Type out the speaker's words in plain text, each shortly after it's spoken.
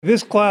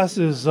This class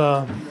is,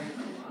 I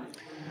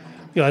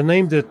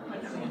named it,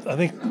 I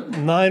think,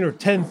 9 or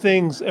 10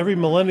 things every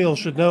millennial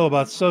should know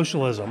about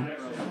socialism.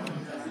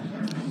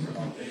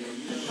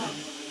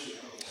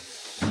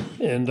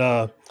 And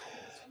a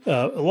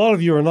lot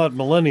of you are not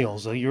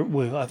millennials.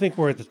 I think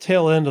we're at the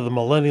tail end of the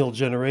millennial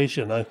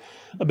generation. I've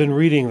been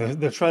reading,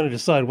 they're trying to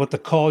decide what to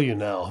call you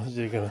now.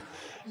 You're gonna,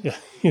 yeah,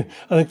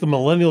 I think the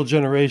millennial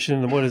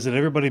generation, what is it,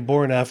 everybody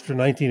born after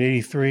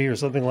 1983 or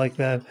something like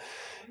that.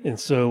 And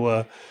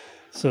so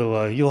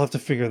you'll have to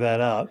figure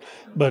that out.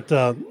 But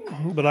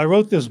I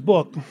wrote this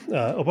book.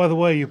 Oh, by the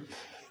way,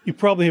 you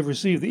probably have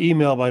received the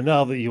email by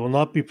now that you will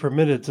not be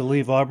permitted to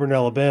leave Auburn,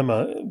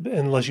 Alabama,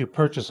 unless you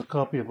purchase a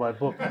copy of my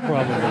book. The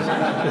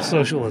problem is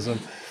Socialism.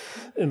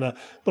 But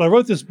I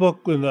wrote this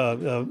book when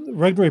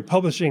Regnery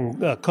Publishing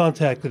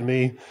contacted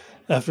me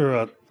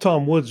after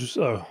Tom Woods.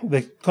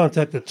 They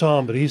contacted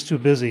Tom, but he's too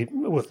busy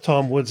with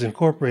Tom Woods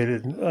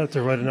Incorporated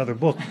to write another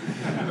book,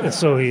 and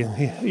so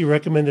he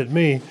recommended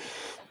me.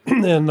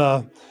 And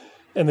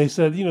they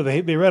said,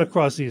 they ran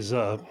across these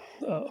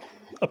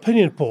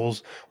opinion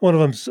polls. One of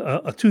them's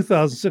a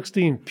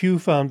 2016 Pew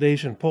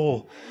Foundation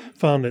poll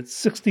found that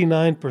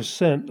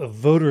 69% of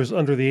voters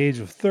under the age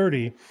of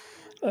 30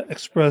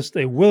 expressed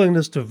a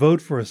willingness to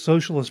vote for a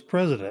socialist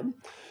president.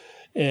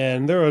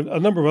 And there are a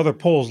number of other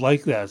polls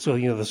like that. So,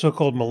 the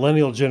so-called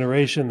millennial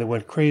generation that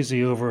went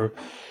crazy over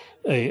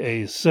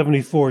a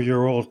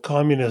 74-year-old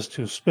communist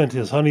who spent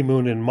his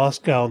honeymoon in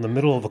Moscow in the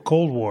middle of the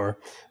Cold War,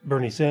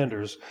 Bernie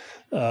Sanders.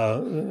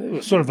 It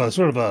was sort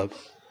of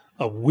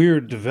a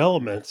weird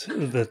development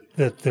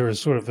that there is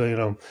sort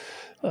of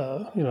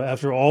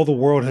after all the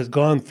world has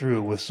gone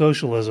through with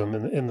socialism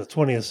in the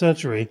 20th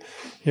century,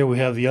 here we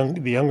have the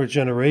younger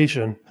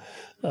generation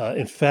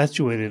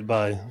infatuated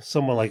by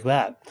someone like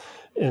that,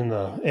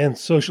 and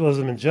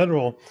socialism in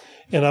general.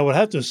 And I would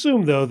have to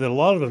assume, though, that a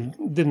lot of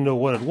them didn't know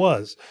what it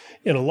was.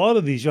 And a lot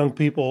of these young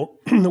people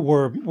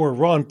were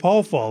Ron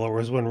Paul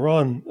followers when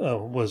Ron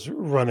was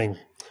running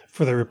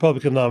for the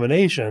Republican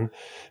nomination,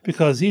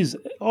 because he's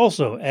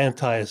also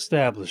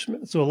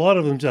anti-establishment. So a lot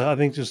of them, I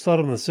think, just thought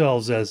of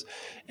themselves as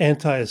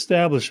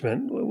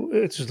anti-establishment.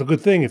 It's just a good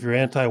thing if you're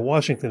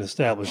anti-Washington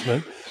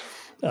establishment.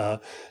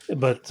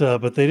 But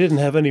they didn't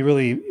have any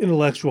really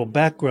intellectual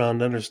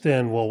background to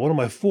understand, well, what am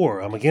I for?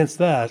 I'm against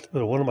that,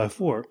 but what am I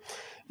for?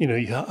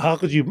 How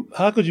could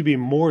you be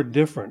more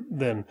different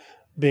than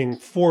being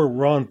for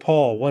Ron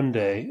Paul one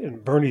day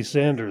and Bernie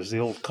Sanders, the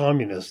old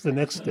communist, the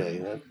next day?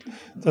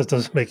 That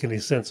doesn't make any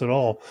sense at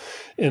all.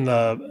 And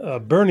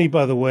Bernie,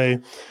 by the way,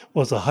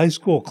 was a high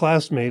school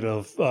classmate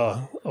of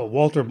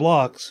Walter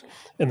Block's,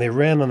 and they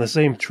ran on the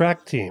same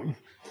track team.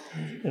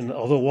 And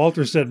although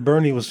Walter said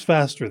Bernie was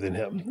faster than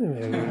him,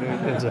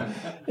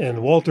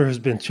 and Walter has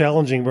been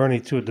challenging Bernie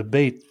to a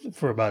debate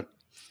for about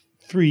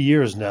 3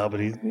 years now, but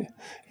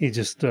he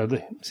just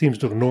seems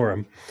to ignore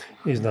him.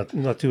 He's not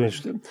too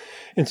interested.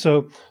 And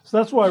so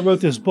that's why I wrote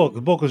this book.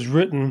 The book was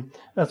written,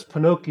 that's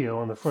Pinocchio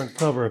on the front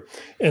cover.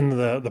 And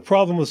the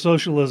problem with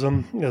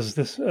socialism,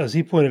 as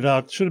he pointed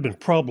out, should have been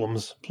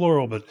problems,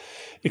 plural, but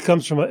it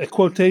comes from a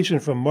quotation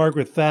from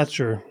Margaret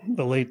Thatcher,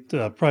 the late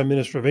Prime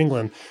Minister of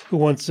England, who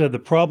once said, "The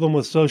problem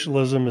with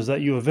socialism is that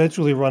you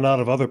eventually run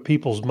out of other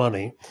people's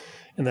money."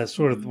 And that's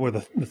sort of where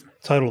the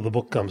title of the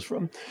book comes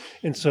from.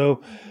 And so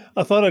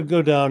I thought I'd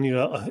go down,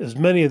 as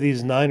many of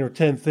these 9 or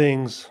 10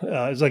 things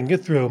as I can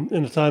get through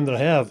in the time that I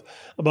have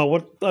about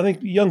what I think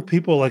young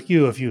people like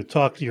you, if you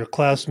talk to your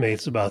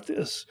classmates about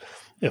this,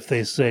 if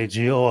they say,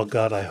 gee, oh,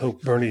 God, I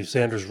hope Bernie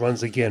Sanders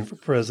runs again for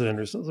president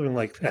or something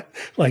like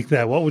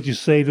that, what would you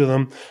say to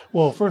them?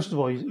 Well, first of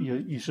all,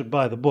 you should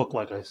buy the book,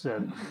 like I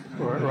said,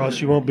 or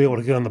else you won't be able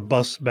to get on the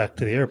bus back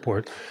to the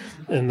airport.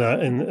 And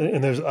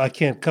I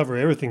can't cover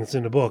everything that's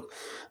in the book,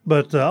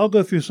 but I'll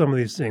go through some of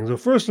these things. Well,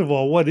 first of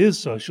all, what is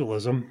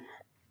socialism?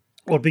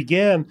 Well, it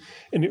began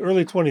in the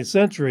early 20th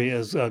century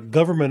as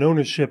government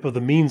ownership of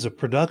the means of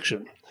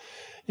production.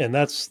 And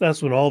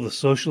that's when all the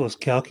socialist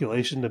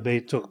calculation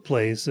debate took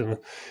place in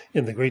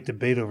the great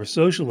debate over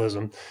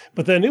socialism.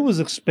 But then it was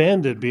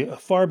expanded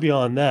far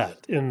beyond that.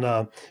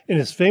 In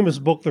his famous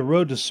book, The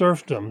Road to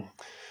Serfdom,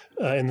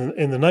 in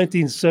the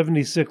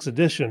 1976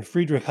 edition,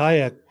 Friedrich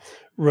Hayek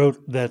wrote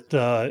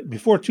that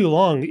before too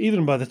long,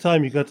 even by the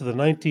time you got to the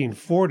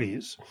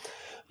 1940s,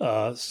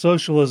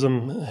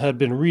 socialism had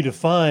been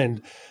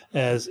redefined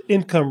as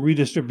income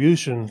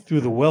redistribution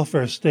through the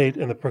welfare state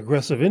and the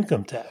progressive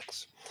income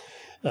tax.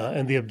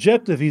 And the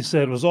objective, he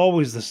said, was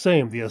always the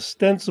same. The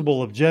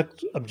ostensible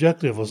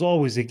objective was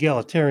always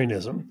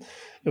egalitarianism.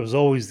 It was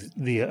always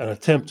an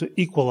attempt to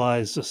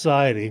equalize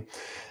society.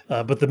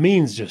 But the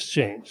means just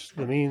changed.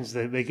 The means,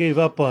 they gave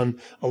up on,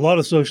 a lot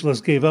of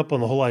socialists gave up on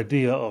the whole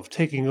idea of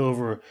taking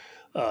over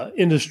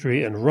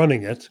industry and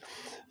running it,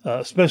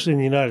 especially in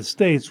the United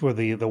States, where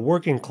the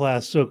working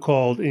class,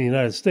 so-called, in the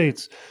United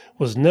States,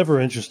 was never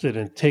interested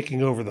in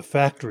taking over the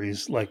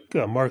factories like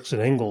Marx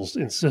and Engels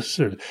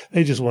insisted.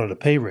 They just wanted a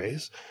pay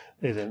raise.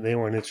 They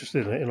weren't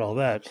interested in all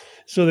that.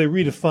 So they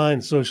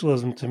redefined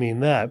socialism to mean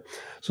that.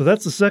 So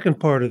that's the second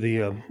part of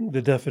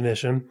the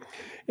definition.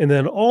 And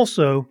then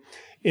also,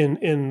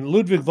 In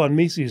Ludwig von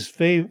Mises's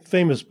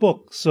famous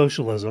book,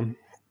 Socialism,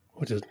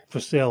 which is for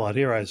sale out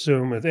here, I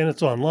assume, and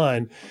it's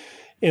online.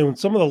 In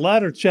some of the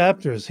latter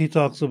chapters, he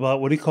talks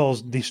about what he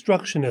calls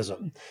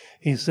destructionism.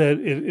 He said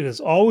it has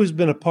always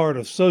been a part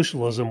of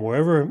socialism,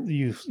 wherever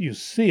you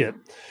see it,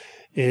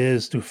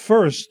 is to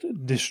first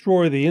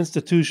destroy the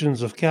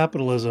institutions of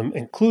capitalism,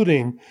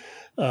 including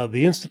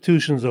the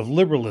institutions of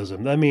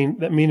liberalism. That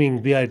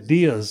meaning the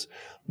ideas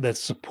that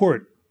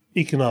support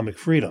economic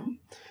freedom.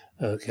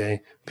 Okay,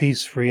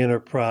 peace, free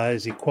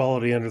enterprise,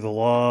 equality under the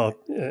law,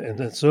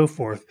 and so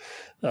forth.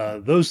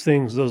 Those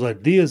things, those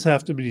ideas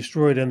have to be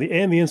destroyed, and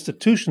the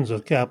institutions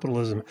of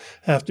capitalism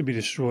have to be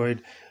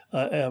destroyed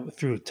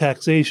through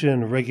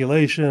taxation,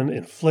 regulation,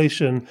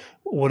 inflation,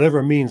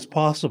 whatever means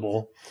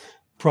possible,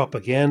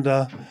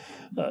 propaganda,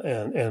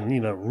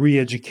 and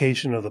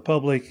re-education of the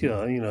public,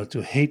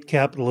 to hate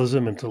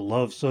capitalism and to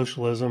love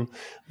socialism.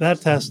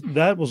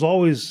 That was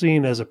always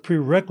seen as a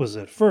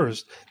prerequisite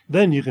first.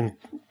 Then you can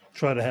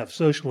try to have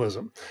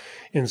socialism.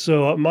 And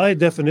so my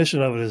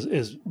definition of it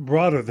is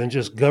broader than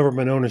just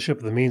government ownership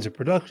of the means of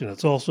production.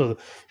 It's also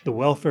the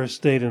welfare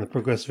state and the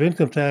progressive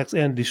income tax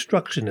and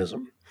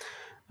destructionism.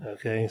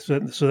 Okay, so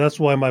that's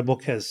why my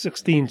book has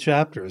 16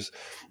 chapters.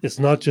 It's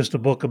not just a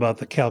book about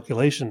the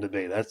calculation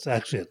debate. That's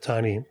actually a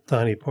tiny,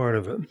 tiny part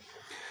of it.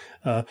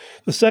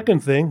 The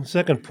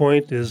second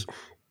point is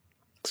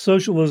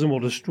socialism will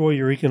destroy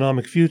your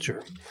economic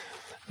future.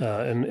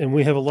 And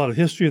we have a lot of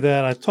history of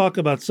that. I talk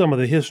about some of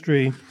the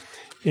history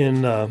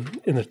in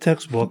the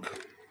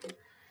textbook.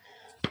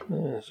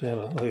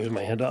 Here's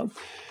my handout.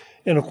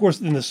 And of course,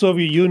 in the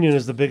Soviet Union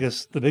is the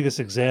biggest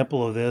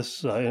example of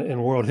this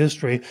in world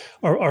history.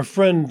 Our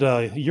friend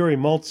Yuri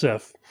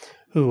Maltsev,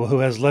 who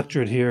has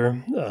lectured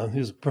here,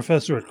 he's a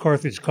professor at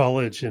Carthage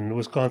College in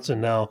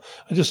Wisconsin now.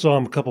 I just saw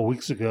him a couple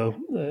weeks ago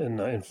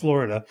in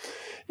Florida,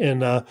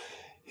 and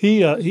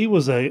he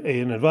was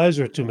an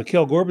advisor to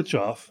Mikhail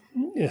Gorbachev,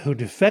 who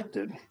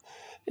defected.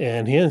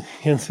 And he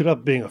ended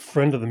up being a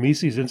friend of the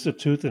Mises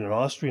Institute and an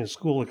Austrian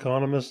school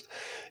economist.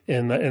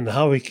 And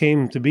how he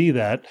came to be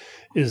that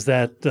is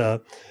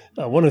that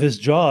one of his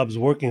jobs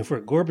working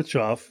for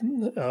Gorbachev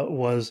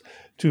was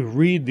to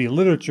read the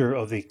literature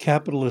of the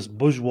capitalist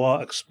bourgeois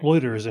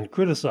exploiters and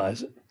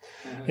criticize it.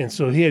 And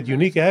so he had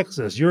unique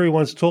access. Yuri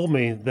once told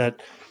me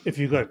that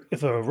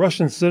if a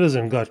Russian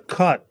citizen got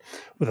caught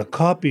with a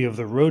copy of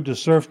The Road to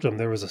Serfdom,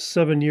 there was a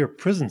 7-year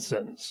prison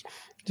sentence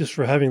just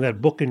for having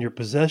that book in your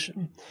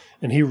possession.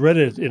 And he read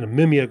it in a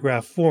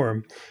mimeograph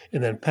form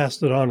and then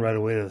passed it on right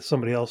away to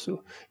somebody else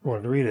who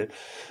wanted to read it.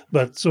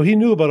 But so he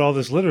knew about all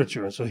this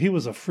literature. And so he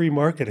was a free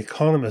market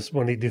economist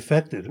when he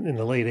defected in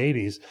the late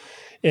 80s.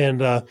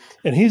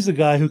 And he's the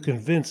guy who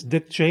convinced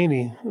Dick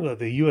Cheney,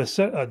 the U.S.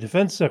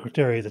 Defense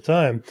Secretary at the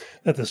time,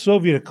 that the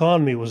Soviet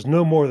economy was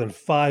no more than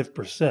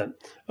 5%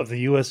 of the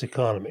U.S.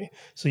 economy.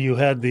 So you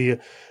had the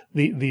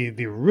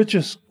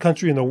richest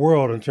country in the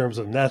world in terms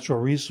of natural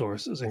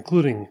resources,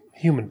 including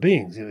human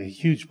beings, a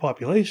huge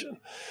population,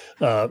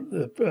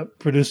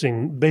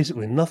 producing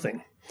basically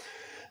nothing.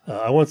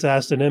 I once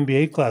asked an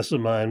MBA class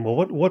of mine, well,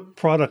 what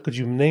product could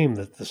you name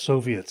that the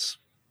Soviets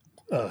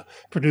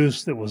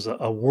produced that was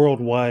a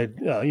worldwide,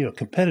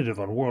 competitive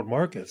on world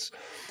markets?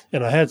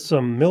 And I had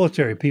some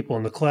military people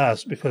in the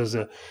class because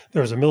there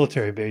was a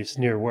military base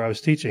near where I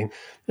was teaching,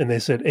 and they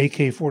said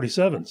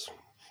AK-47s.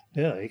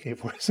 Yeah,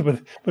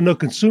 AK-47, but no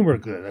consumer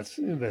good. That's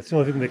the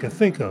only thing they can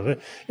think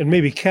of. And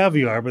maybe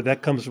caviar, but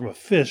that comes from a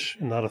fish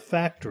and not a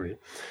factory.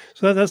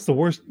 So that's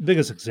the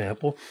biggest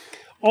example.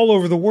 All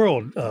over the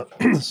world,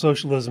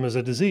 socialism is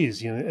a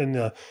disease.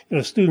 And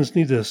students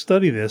need to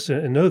study this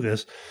and know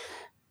this.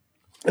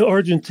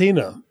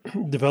 Argentina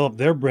developed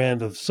their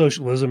brand of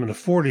socialism in the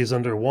 40s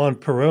under Juan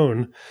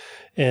Perón,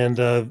 and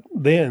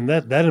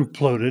that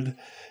imploded.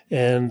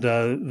 And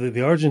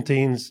the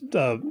Argentines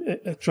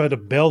tried to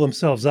bail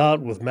themselves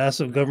out with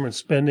massive government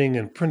spending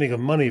and printing of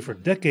money for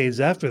decades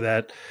after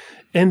that,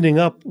 ending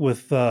up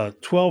with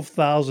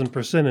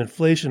 12,000%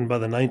 inflation by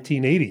the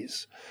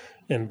 1980s.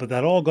 But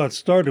that all got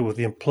started with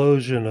the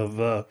implosion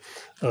of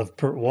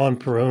Juan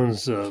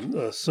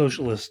Perón's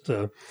socialist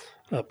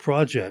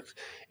project.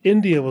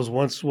 India was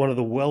once one of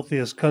the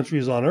wealthiest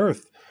countries on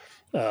earth,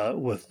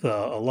 with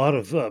a lot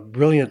of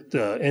brilliant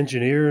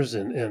engineers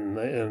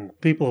and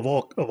people of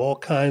all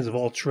kinds, of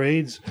all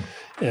trades,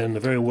 and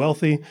very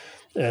wealthy.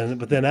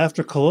 But then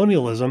after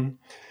colonialism,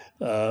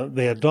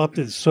 they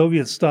adopted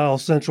Soviet-style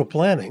central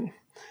planning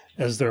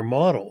as their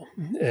model,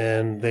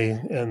 and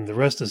the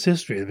rest is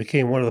history. They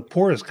became one of the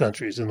poorest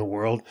countries in the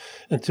world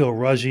until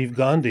Rajiv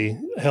Gandhi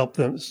helped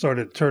them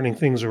started turning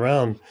things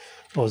around.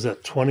 What was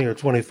that, 20 or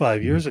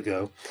 25 years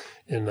ago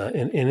in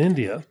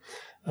India?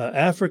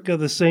 Africa,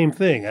 the same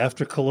thing.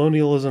 After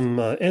colonialism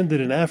ended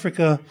in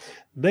Africa,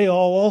 they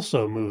all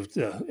also moved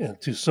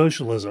to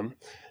socialism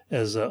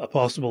as a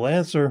possible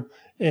answer,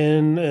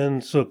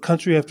 and so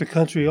country after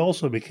country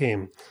also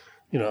became,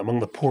 among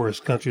the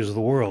poorest countries of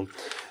the world.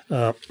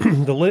 One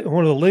of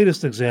the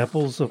latest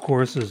examples, of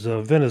course, is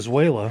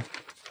Venezuela,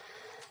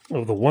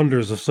 of the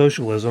wonders of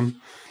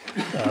socialism,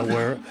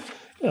 where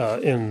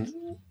in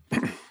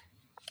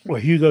where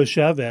Hugo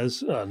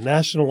Chavez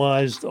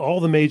nationalized all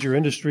the major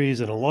industries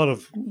and a lot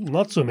of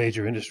not so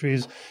major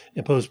industries,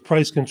 imposed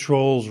price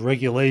controls,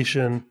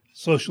 regulation,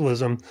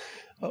 socialism.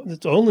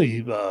 It's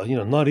only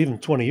not even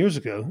 20 years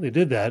ago they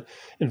did that.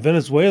 And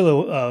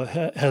Venezuela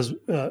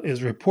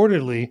is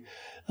reportedly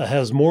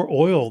has more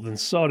oil than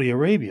Saudi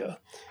Arabia.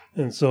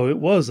 And so it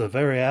was a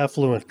very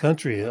affluent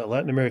country, a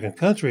Latin American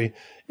country,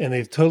 and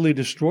they've totally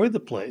destroyed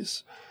the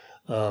place.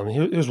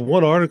 Here's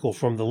one article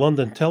from the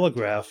London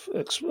Telegraph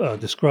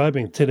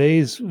describing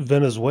today's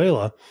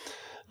Venezuela.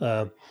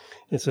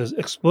 It says,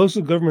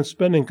 explosive government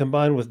spending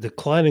combined with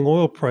declining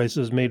oil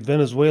prices made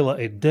Venezuela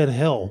a dead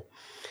hell,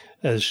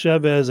 as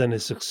Chavez and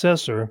his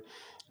successor,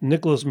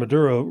 Nicolas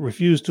Maduro,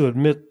 refused to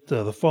admit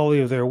the folly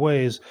of their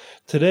ways.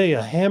 Today,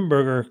 a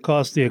hamburger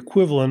costs the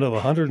equivalent of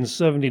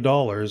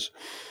 $170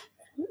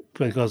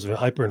 because of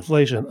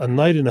hyperinflation. A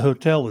night in a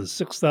hotel is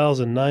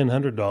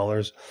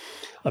 $6,900.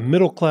 A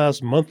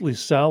middle-class monthly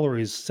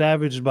salaries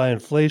savaged by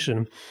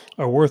inflation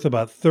are worth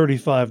about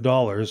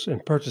 $35 in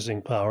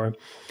purchasing power.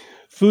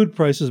 Food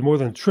prices more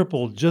than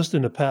tripled just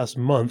in the past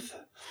month,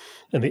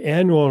 and the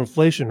annual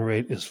inflation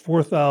rate is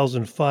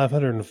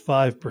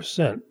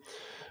 4,505%.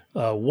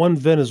 One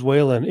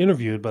Venezuelan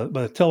interviewed by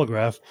the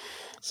Telegraph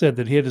said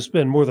that he had to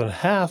spend more than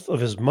half of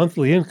his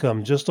monthly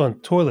income just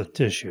on toilet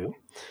tissue.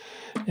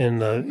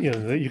 And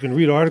you can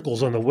read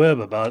articles on the web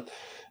about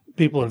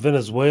people in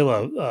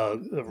Venezuela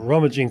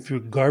rummaging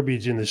through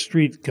garbage in the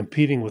street,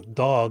 competing with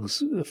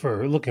dogs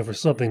for looking for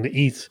something to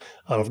eat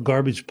out of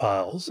garbage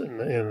piles,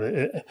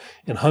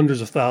 and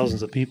hundreds of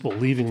thousands of people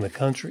leaving the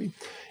country.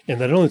 And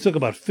that only took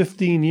about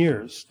 15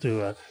 years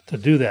to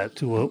do that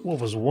to what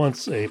was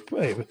once a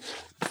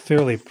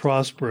fairly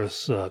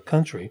prosperous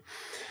country.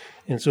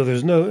 And so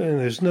there's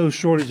no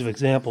shortage of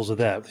examples of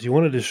that. If you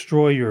want to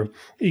destroy your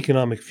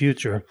economic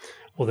future,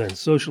 well, then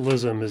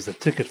socialism is the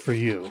ticket for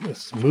you.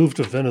 It's move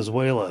to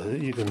Venezuela.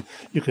 You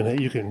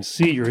can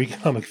see your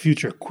economic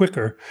future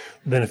quicker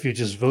than if you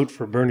just vote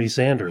for Bernie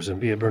Sanders and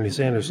be a Bernie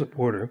Sanders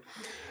supporter.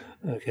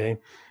 Okay.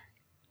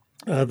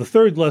 The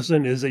third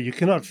lesson is that you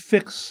cannot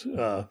fix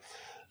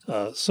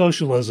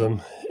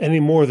socialism any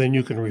more than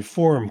you can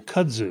reform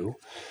kudzu.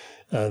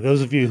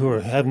 Those of you who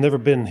have never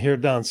been here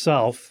down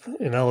south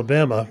in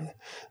Alabama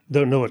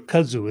don't know what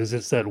kudzu is.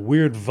 It's that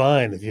weird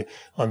vine. If you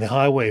on the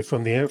highway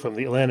from the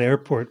Atlanta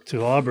airport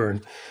to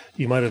Auburn,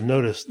 you might have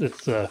noticed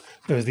that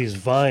there's these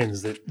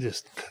vines that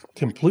just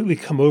completely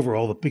come over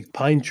all the big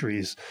pine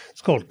trees.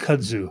 It's called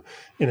kudzu,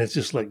 and it's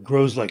just like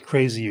grows like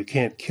crazy. You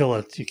can't kill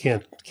it. You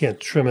can't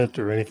trim it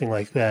or anything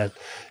like that.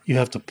 You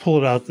have to pull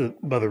it out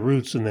by the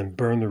roots and then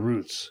burn the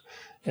roots.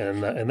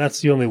 And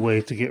that's the only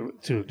way to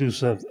do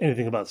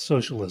anything about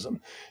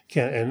socialism.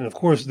 And of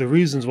course, the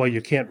reasons why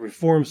you can't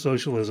reform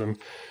socialism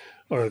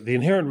are the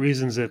inherent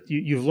reasons that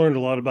you've learned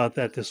a lot about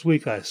that this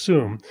week, I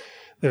assume.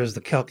 There's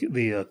the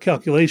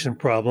calculation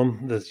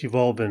problem that you've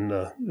all been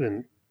are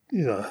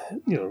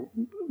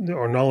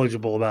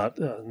knowledgeable about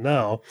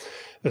now.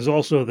 There's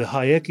also the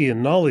Hayekian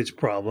knowledge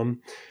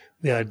problem,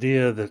 the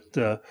idea that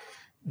the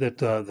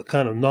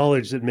kind of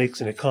knowledge that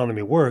makes an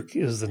economy work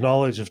is the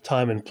knowledge of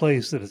time and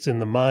place, that it's in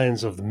the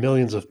minds of the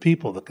millions of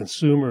people, the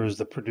consumers,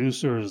 the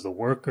producers, the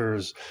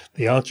workers,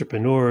 the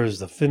entrepreneurs,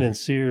 the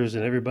financiers,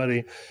 and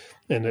everybody,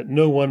 and that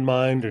no one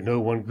mind or no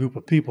one group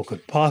of people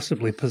could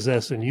possibly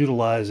possess and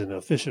utilize in an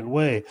efficient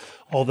way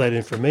all that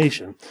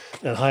information.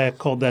 And Hayek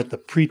called that the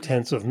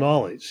pretense of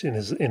knowledge in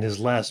his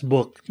last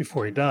book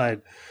before he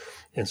died.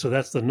 And so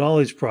that's the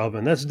knowledge problem.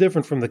 And that's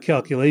different from the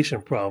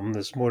calculation problem.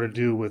 That's more to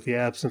do with the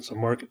absence of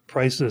market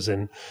prices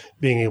and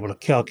being able to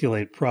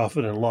calculate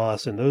profit and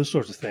loss and those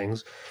sorts of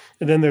things.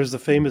 And then there's the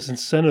famous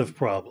incentive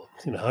problem.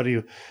 How do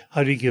you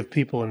give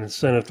people an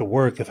incentive to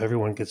work if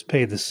everyone gets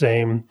paid the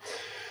same?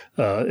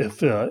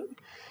 If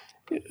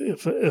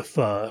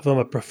I'm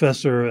a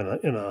professor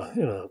in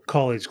a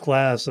college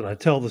class and I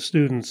tell the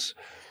students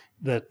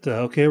that,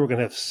 okay, we're going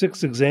to have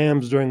 6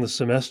 exams during the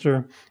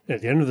semester.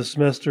 At the end of the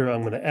semester, I'm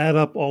going to add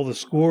up all the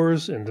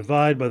scores and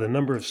divide by the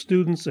number of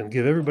students and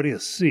give everybody a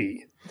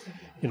C.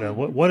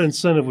 What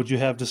incentive would you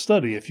have to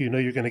study if you know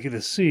you're going to get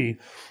a C?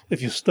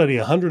 If you study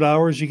 100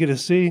 hours, you get a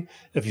C.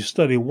 If you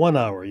study 1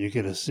 hour, you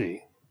get a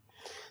C.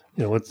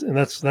 And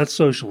that's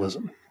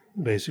socialism,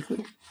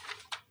 basically.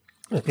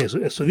 Okay,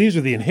 so these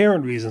are the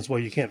inherent reasons why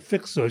you can't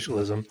fix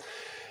socialism.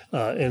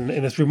 And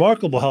it's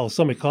remarkable how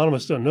some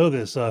economists don't know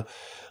this.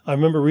 I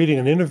remember reading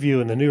an interview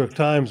in the New York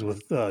Times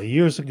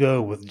years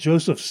ago with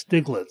Joseph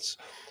Stiglitz,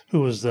 who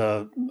was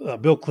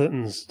Bill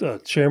Clinton's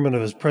chairman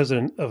of his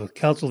president of the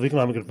Council of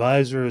Economic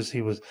Advisors.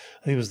 He was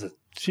the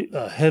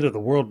head of the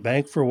World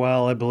Bank for a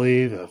while, I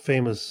believe, a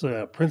famous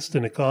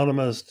Princeton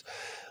economist,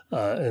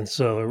 and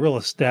so a real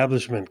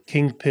establishment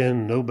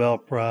kingpin, Nobel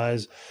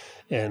Prize.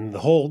 And the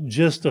whole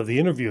gist of the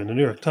interview in the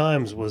New York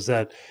Times was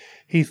that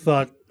he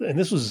thought, and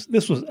this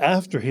was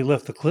after he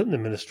left the Clinton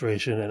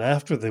administration and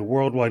after the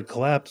worldwide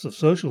collapse of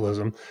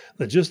socialism,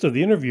 the gist of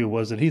the interview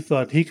was that he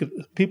thought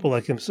people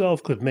like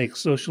himself could make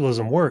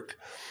socialism work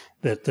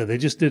that they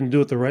just didn't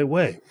do it the right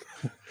way.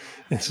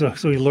 And so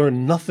he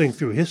learned nothing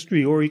through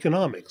history or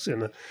economics.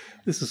 And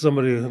this is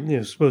somebody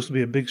who's supposed to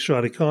be a big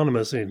shot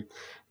economist and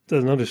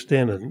doesn't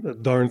understand a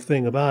darn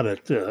thing about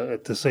it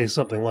to say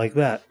something like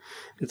that,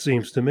 it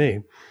seems to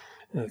me.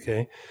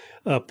 Okay.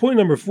 Point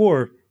number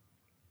 4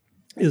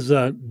 is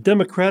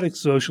democratic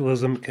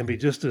socialism can be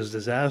just as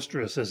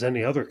disastrous as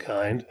any other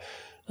kind.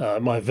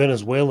 My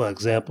Venezuela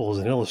example is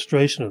an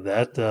illustration of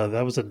that.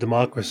 That was a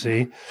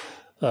democracy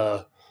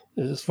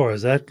as far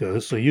as that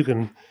goes. So you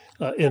can,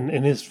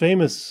 in his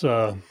famous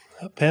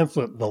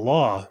pamphlet, The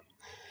Law,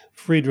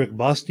 Friedrich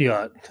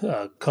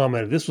Bastiat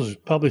commented, this was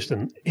published in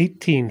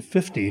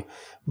 1850.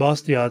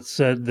 Bastiat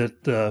said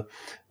that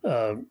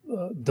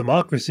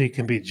democracy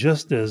can be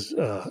just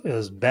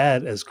as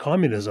bad as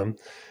communism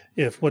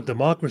if what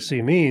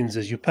democracy means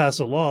is you pass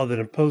a law that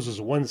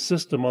imposes one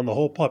system on the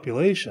whole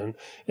population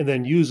and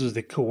then uses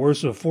the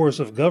coercive force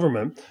of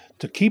government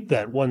to keep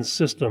that one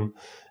system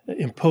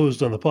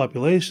imposed on the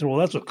population. Well,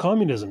 that's what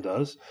communism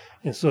does.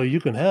 And so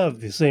you can have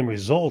the same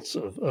results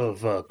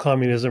of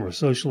communism or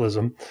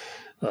socialism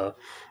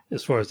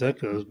as far as that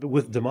goes, but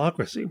with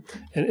democracy.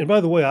 And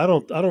by the way, I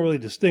don't really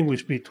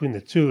distinguish between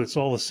the two. It's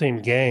all the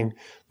same gang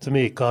to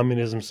me,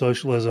 communism,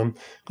 socialism,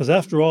 because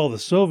after all, the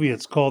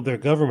Soviets called their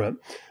government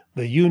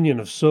the Union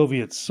of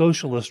Soviet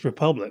Socialist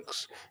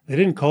Republics. They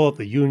didn't call it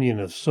the Union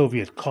of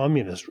Soviet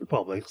Communist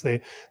Republics. They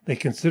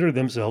considered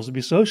themselves to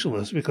be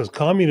socialists because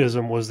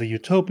communism was the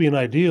utopian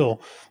ideal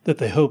that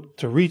they hoped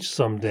to reach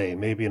someday,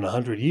 maybe in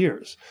 100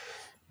 years.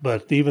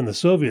 But even the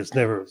Soviets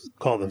never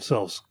called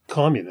themselves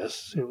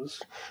communists.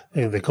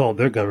 They called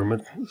their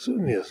government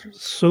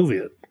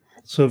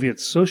Soviet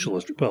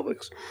Socialist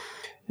Republics.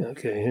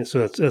 Okay, and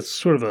so that's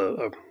sort of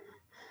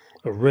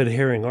a red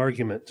herring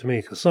argument to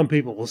me, because some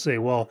people will say,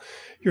 well,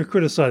 you're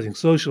criticizing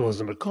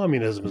socialism, but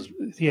communism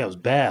is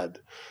bad.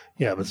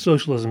 Yeah, but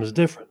socialism is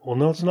different. Well,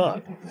 no, it's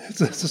not. It's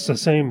just the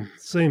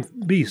same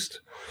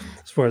beast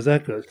as far as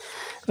that goes.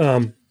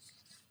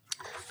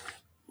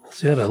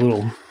 See, I had a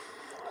little...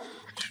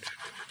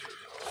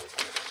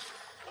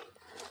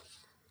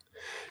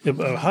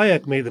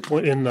 Hayek made the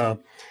point in... well,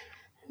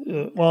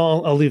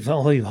 I'll leave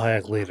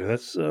Hayek later.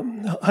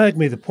 Hayek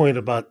made the point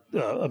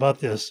about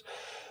this.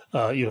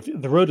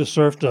 The Road to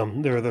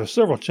Serfdom, there are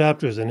several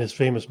chapters in his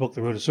famous book,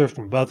 The Road to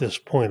Serfdom, about this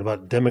point,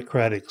 about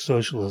democratic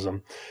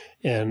socialism.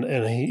 And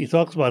he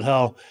talks about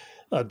how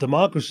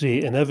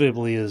democracy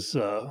inevitably is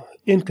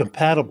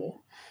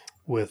incompatible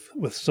with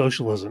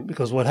socialism,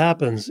 because what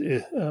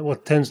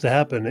tends to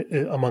happen,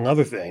 among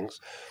other things,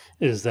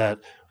 is that,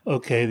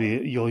 okay,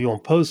 you'll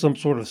impose some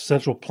sort of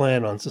central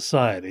plan on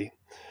society,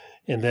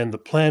 and then the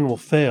plan will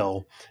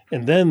fail,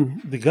 and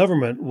then the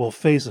government will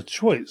face a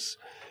choice.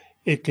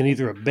 It can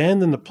either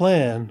abandon the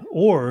plan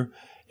or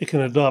it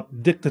can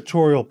adopt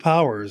dictatorial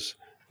powers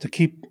to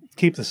keep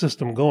the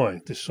system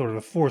going, to sort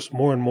of force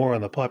more and more on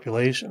the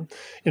population.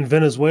 In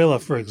Venezuela,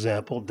 for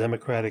example,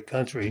 democratic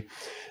country,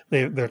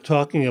 they're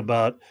talking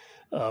about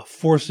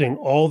forcing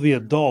all the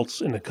adults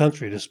in the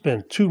country to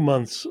spend 2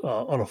 months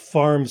on a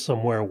farm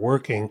somewhere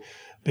working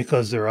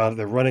because they're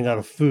running out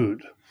of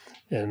food.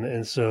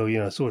 And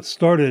so, so it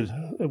started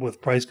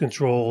with price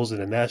controls and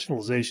the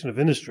nationalization of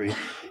industry.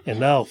 And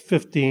now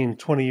 15,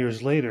 20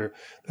 years later,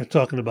 they're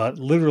talking about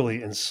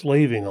literally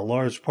enslaving a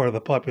large part of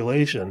the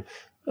population,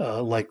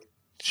 like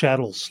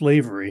chattel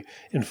slavery,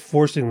 and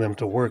forcing them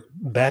to work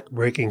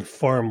back-breaking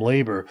farm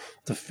labor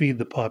to feed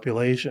the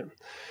population.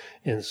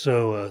 And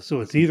so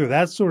it's either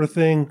that sort of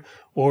thing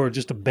or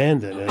just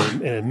abandon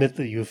and admit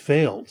that you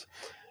failed.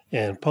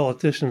 And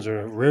politicians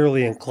are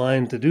rarely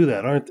inclined to do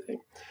that, aren't they?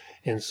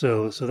 And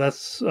so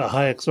that's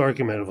Hayek's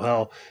argument of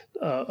how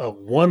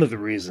one of the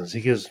reasons, he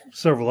gives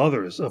several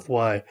others, of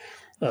why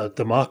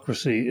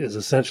democracy is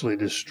essentially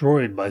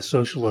destroyed by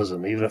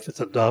socialism, even if it's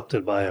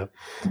adopted by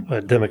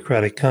a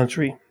democratic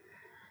country.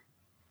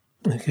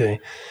 Okay.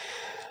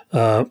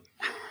 Let's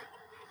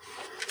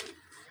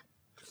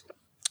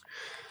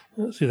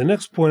see, the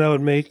next point I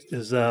would make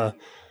is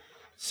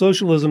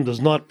socialism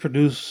does not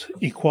produce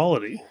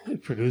equality.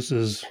 It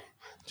produces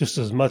just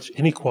as much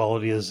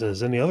inequality as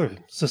any other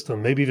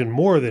system, maybe even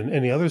more than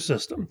any other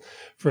system.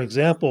 For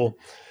example,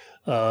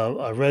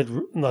 I read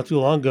not too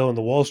long ago in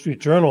the Wall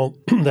Street Journal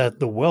that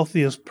the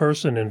wealthiest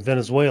person in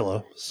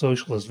Venezuela,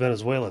 socialist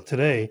Venezuela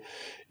today,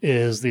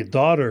 is the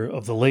daughter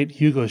of the late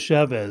Hugo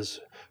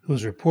Chavez,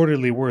 who's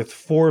reportedly worth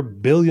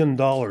 $4 billion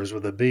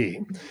with a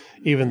B,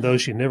 even though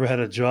she never had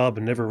a job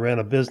and never ran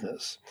a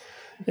business.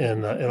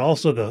 And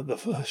also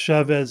the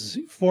Chavez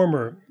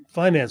former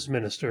finance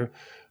minister,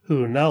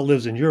 who now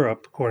lives in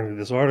Europe, according to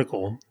this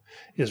article,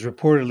 is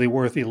reportedly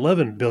worth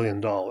 $11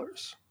 billion.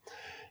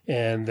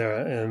 And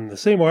the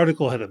same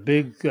article had a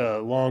big,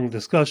 long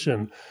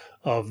discussion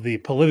of the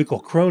political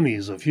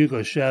cronies of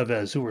Hugo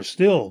Chavez, who were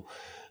still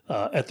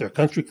at their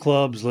country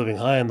clubs, living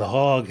high in the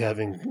hog,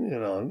 having,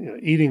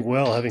 eating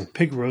well, having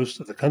pig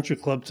roast at the country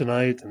club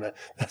tonight, and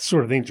that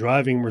sort of thing,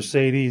 driving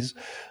Mercedes.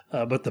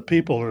 But the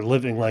people are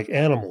living like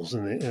animals.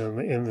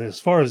 And as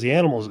far as the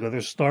animals go,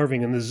 they're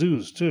starving in the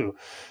zoos, too.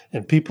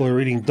 And people are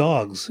eating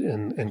dogs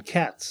and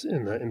cats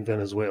in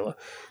Venezuela.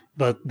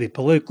 But the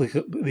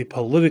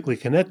politically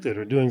connected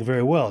are doing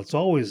very well. It's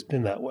always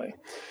been that way.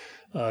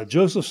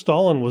 Joseph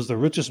Stalin was the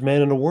richest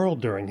man in the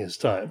world during his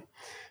time.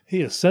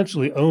 He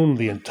essentially owned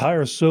the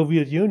entire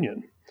Soviet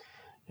Union.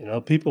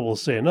 People will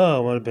say,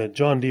 no, it might have been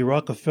John D.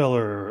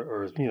 Rockefeller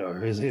or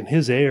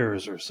his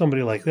heirs or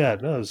somebody like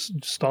that. No, it was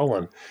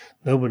Stalin.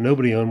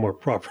 Nobody owned more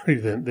property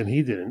than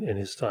he did in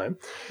his time.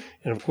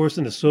 And of course,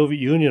 in the Soviet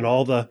Union,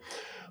 all the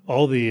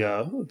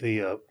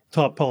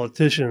top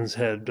politicians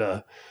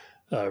had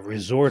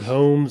resort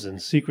homes and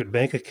secret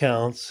bank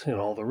accounts and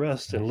all the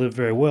rest, and lived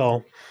very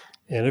well.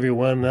 And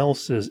everyone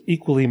else is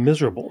equally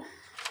miserable.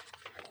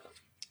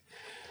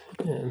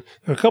 And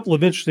there are a couple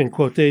of interesting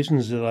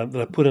quotations that I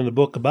put in the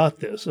book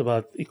about this,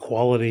 about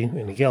equality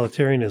and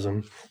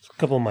egalitarianism. It's a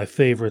couple of my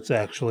favorites,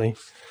 actually.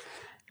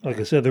 Like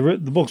I said, the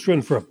book's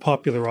written for a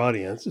popular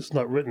audience. It's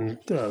not written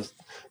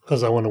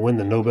because I want to win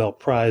the Nobel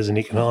Prize in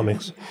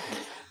economics.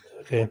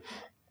 Okay.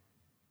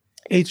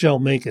 H.L.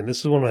 Mencken, this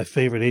is one of my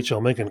favorite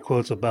H.L. Mencken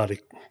quotes about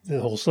the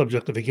whole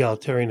subject of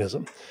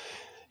egalitarianism.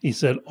 He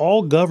said,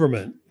 all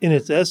government, in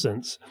its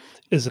essence,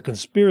 is a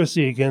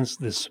conspiracy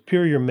against the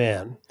superior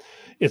man.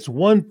 Its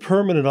one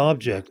permanent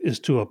object is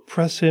to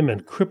oppress him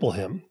and cripple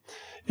him.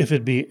 If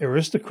it be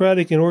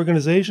aristocratic in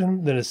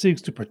organization, then it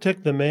seeks to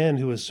protect the man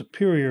who is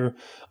superior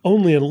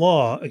only in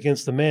law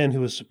against the man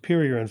who is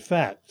superior in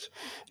fact.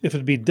 If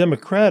it be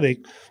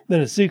democratic,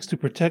 then it seeks to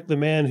protect the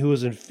man who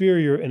is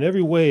inferior in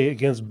every way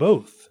against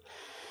both.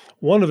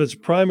 One of its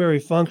primary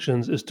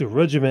functions is to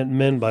regiment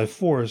men by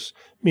force,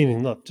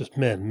 meaning not just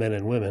men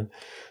and women,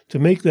 to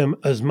make them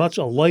as much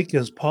alike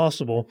as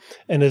possible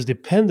and as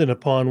dependent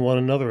upon one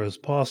another as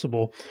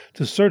possible,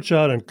 to search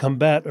out and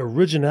combat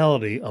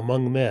originality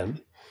among men.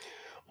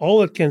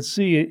 All it can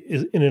see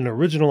in an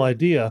original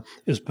idea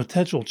is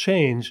potential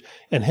change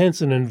and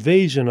hence an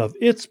invasion of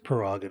its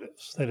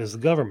prerogatives, that is, the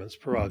government's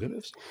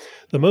prerogatives.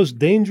 The most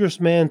dangerous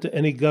man to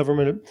any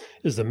government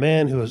is the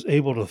man who is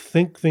able to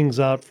think things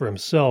out for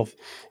himself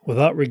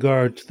without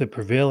regard to the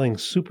prevailing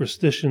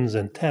superstitions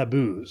and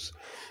taboos.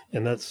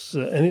 And that's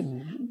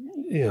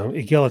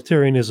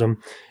egalitarianism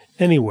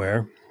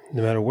anywhere,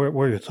 no matter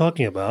where you're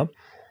talking about.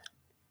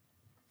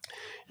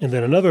 And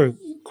then another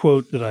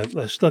quote that I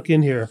stuck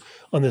in here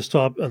on this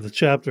top of the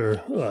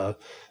chapter,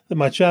 that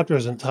my chapter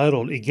is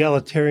entitled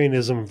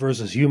Egalitarianism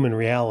versus Human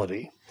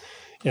Reality.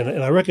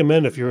 And I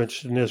recommend, if you're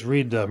interested in this,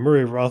 read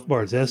Murray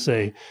Rothbard's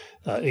essay,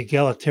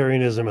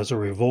 Egalitarianism as a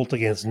Revolt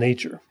Against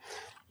Nature.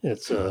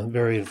 It's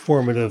very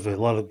informative, a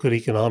lot of good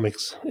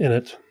economics in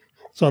it.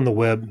 It's on the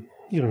web.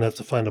 You don't have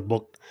to find a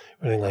book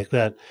or anything like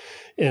that.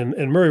 And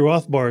Murray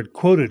Rothbard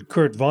quoted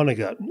Kurt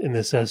Vonnegut in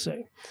this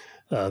essay.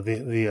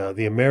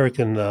 The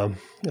American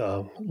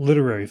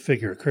literary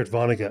figure, Kurt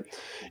Vonnegut,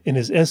 in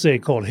his essay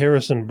called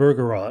Harrison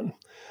Bergeron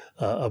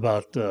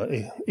about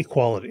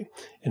equality.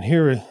 And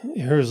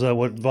here's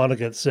what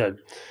Vonnegut said.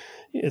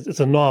 It's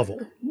a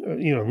novel,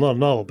 not a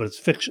novel, but it's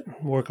fiction,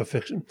 work of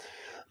fiction.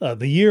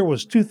 The year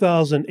was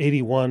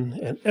 2081,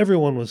 and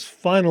everyone was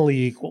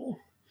finally equal.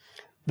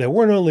 They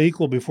weren't only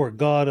equal before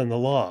God and the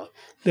law.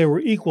 They were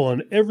equal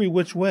in every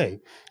which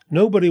way.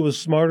 Nobody was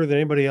smarter than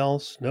anybody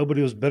else.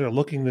 Nobody was better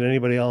looking than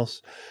anybody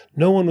else.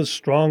 No one was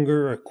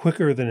stronger or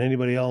quicker than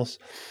anybody else.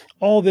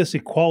 All this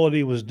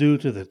equality was due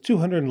to the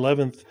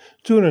 211th,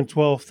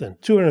 212th, and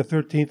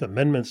 213th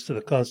Amendments to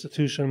the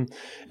Constitution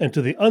and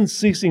to the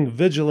unceasing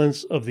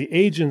vigilance of the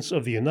agents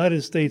of the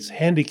United States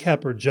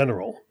Handicapper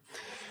General.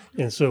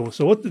 And so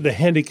what did the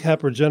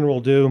Handicapper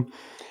General do?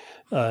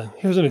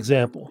 Here's an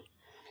example.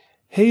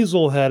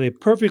 Hazel had a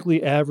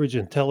perfectly average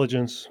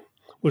intelligence,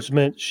 which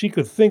meant she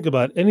could think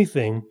about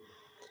anything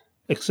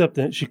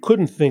she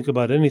couldn't think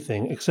about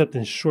anything except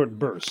in short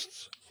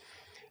bursts.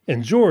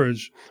 And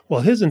George,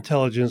 while his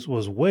intelligence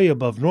was way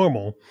above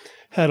normal,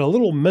 had a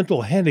little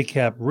mental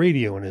handicap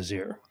radio in his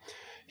ear.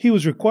 He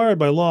was required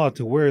by law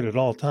to wear it at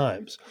all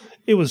times.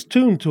 It was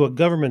tuned to a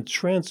government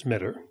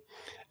transmitter.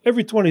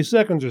 Every 20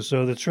 seconds or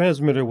so, the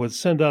transmitter would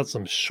send out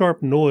some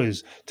sharp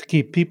noise to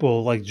keep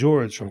people like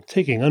George from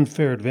taking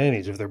unfair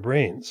advantage of their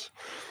brains.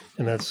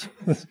 And that's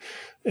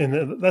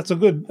a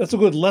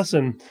good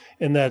lesson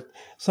in that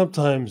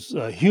sometimes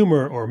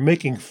humor or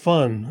making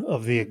fun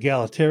of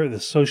the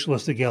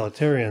socialist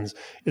egalitarians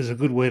is a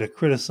good way to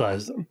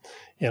criticize them.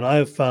 And I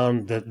have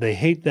found that they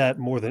hate that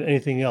more than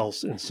anything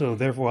else, and so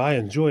therefore I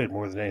enjoy it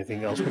more than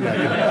anything else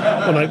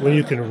when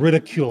you can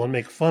ridicule and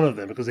make fun of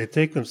them because they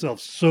take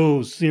themselves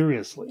so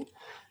seriously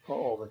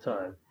all the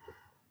time.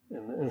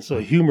 And so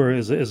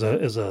humor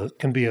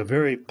can be a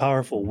very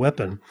powerful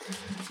weapon.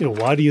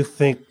 Why do you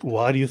think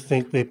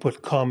they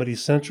put Comedy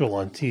Central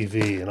on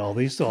TV and all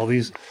these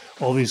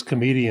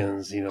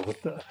comedians,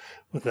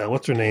 with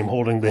what's her name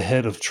holding the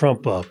head of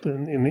Trump up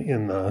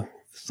in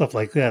stuff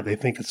like that. They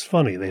think it's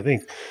funny. They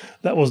think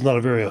that was not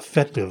a very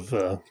effective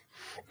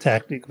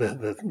tactic,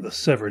 the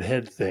severed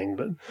head thing,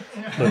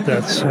 but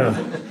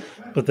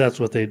that's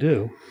what they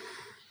do.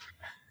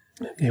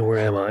 Okay, where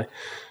am I?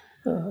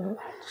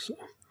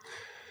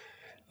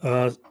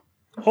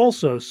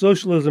 Also,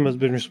 socialism has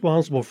been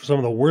responsible for some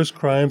of the worst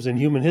crimes in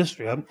human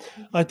history.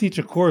 I teach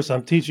a course,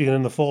 I'm teaching it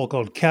in the fall,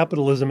 called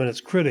Capitalism and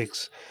Its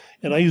Critics.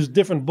 And I use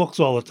different books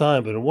all the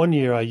time, but in one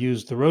year I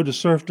used The Road to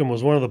Serfdom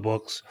was one of the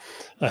books.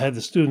 I had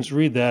the students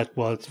read that.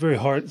 Well, it's very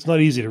hard. It's not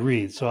easy to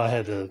read, so I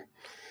had to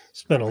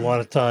spend a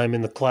lot of time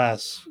in the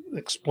class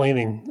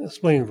explaining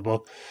the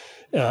book.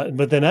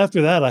 But then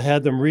after that, I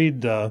had them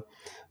read the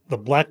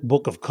Black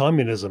Book of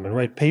Communism and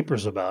write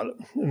papers about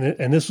it.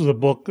 And this was a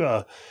book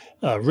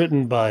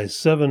written by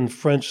 7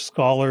 French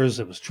scholars.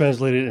 It was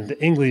translated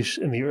into English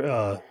in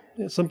the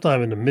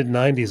sometime in the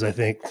mid-'90s, I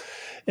think.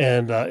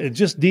 And it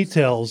just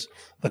details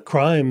the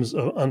crimes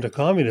under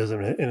communism,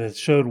 and it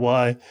showed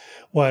why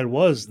it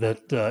was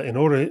that in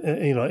order,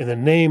 in the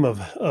name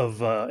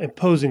of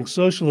imposing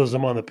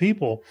socialism on the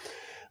people,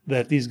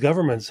 that these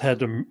governments had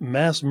to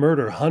mass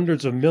murder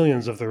hundreds of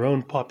millions of their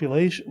own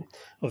population,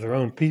 of their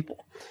own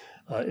people.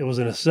 It was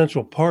an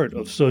essential part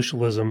of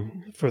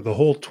socialism for the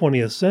whole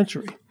 20th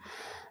century.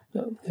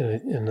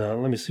 And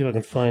let me see if I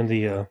can find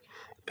the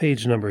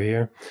page number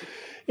here.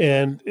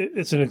 And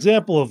it's an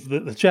example of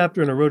the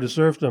chapter in A Road to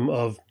Serfdom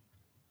of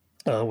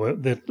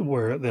that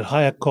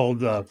Hayek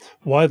called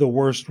 "Why the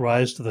Worst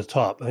Rise to the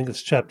Top." I think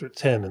it's chapter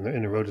 10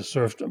 in the Road to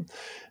Serfdom.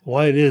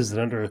 Why it is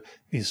that under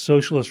these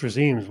socialist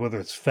regimes, whether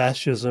it's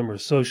fascism or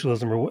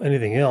socialism or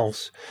anything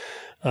else,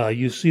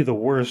 you see the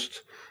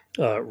worst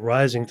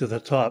rising to the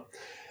top.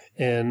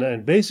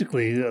 And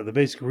basically, the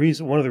basic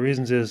reason, one of the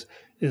reasons is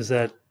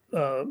that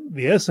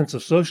the essence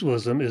of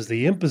socialism is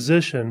the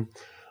imposition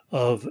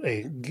of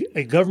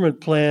a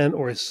government plan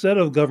or a set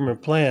of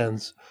government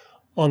plans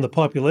on the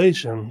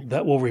population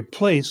that will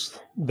replace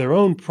their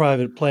own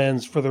private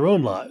plans for their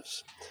own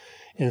lives.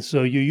 And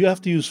so you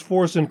have to use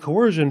force and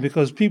coercion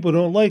because people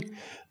don't like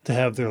to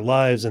have their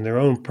lives and their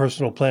own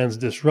personal plans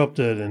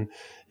disrupted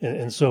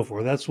and so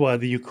forth. That's why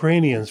the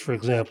Ukrainians, for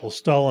example,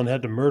 Stalin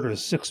had to murder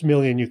 6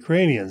 million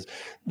Ukrainians.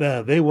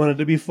 They wanted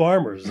to be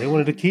farmers. They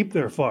wanted to keep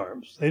their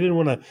farms. They didn't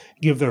want to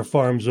give their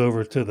farms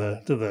over to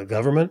the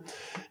government.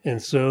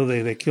 And so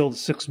they killed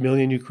 6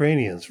 million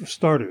Ukrainians, for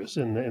starters,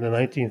 in the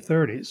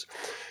 1930s.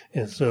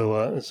 And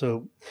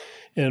so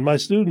my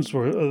students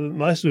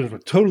were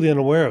totally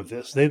unaware of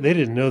this. They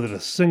didn't know that a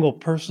single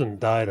person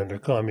died under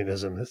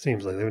communism. It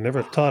seems like they were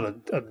never taught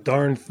a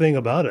darn thing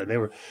about it.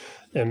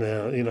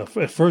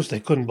 At first they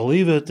couldn't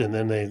believe it, and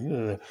then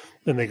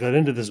they got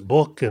into this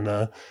book, and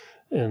I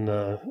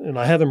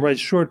had them write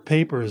short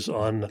papers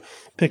on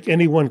pick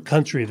any one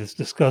country that's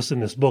discussed in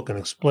this book and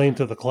explain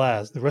to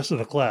the rest of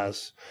the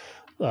class,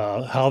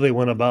 how they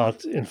went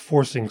about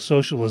enforcing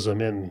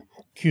socialism in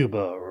Cuba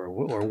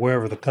or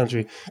wherever the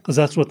country, because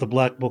that's what the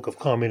Black Book of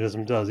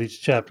Communism does.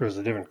 Each chapter is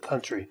a different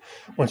country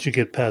once you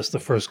get past the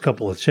first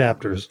couple of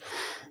chapters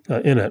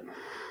in it.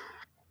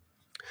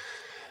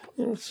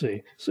 Let's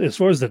see. So as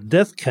far as the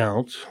death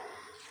count,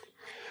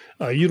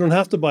 you don't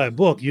have to buy a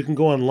book. You can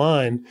go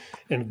online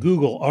and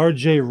Google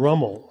R.J.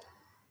 Rummel.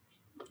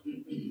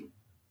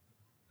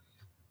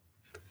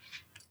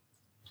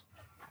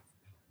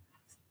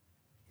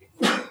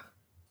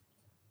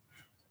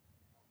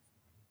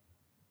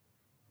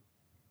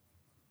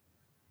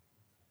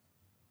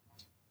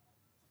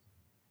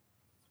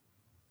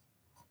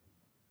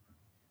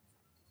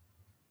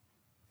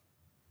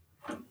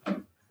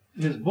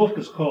 His book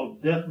is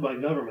called Death by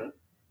Government,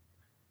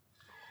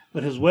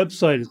 but his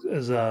website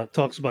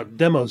talks about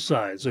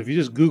democide. So if you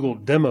just Google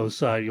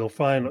democide, you'll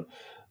find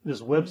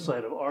this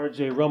website of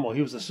R.J. Rummel.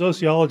 He was a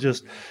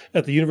sociologist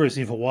at the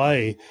University of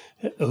Hawaii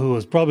who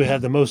has probably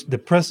had the most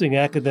depressing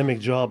academic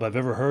job I've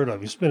ever heard of.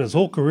 He spent his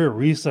whole career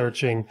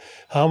researching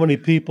how many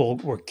people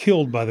were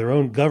killed by their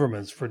own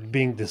governments for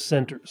being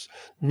dissenters.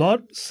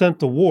 Not sent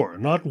to war,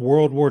 not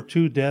World War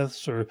II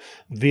deaths or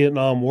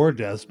Vietnam War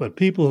deaths, but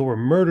people who were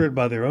murdered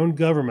by their own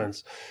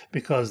governments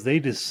because they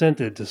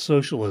dissented to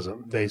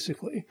socialism,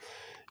 basically.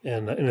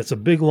 And it's a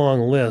big,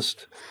 long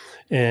list.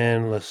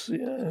 And let's see.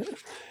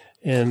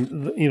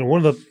 And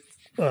one of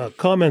the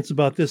comments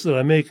about this that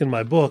I make in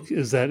my book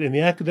is that in the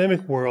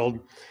academic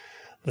world,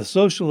 the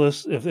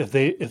socialists, if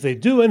they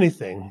do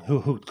anything,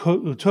 who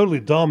totally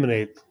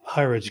dominate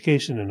higher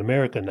education in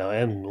America now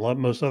and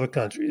most other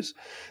countries,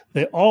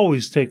 they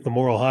always take the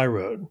moral high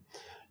road.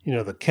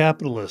 The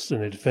capitalists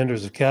and the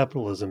defenders of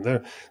capitalism,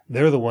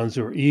 they're the ones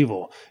who are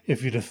evil.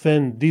 If you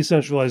defend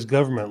decentralized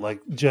government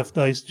like Jeff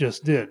Dice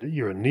just did,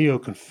 you're a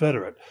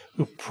neo-Confederate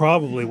who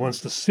probably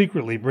wants to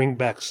secretly bring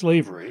back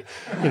slavery,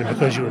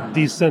 because you're a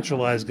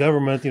decentralized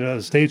government,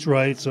 the states'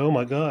 rights. Oh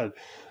my God.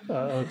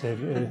 Okay.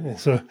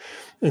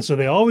 And so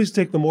they always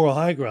take the moral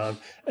high ground,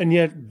 and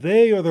yet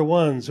they are the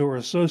ones who are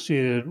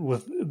associated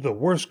with the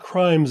worst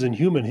crimes in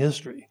human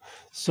history,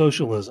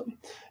 socialism.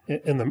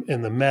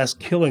 In the mass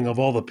killing of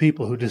all the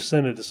people who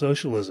descended to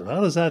socialism.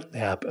 How does that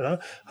happen?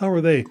 How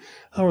are they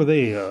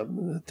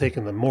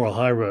taking the moral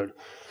high road?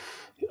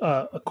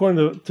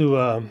 According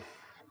to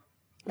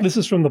this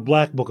is from the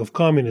Black Book of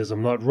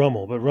Communism, not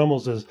Rummel, but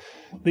Rummel's is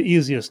the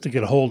easiest to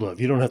get a hold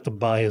of. You don't have to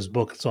buy his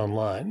book, it's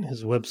online.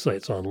 His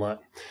website's online.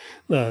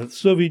 The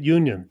Soviet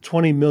Union,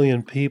 20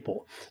 million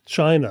people.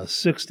 China,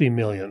 60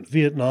 million.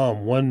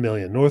 Vietnam, 1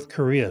 million. North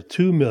Korea,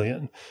 2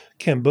 million.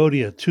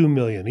 Cambodia, 2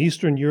 million.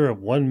 Eastern Europe,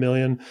 1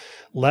 million.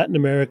 Latin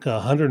America,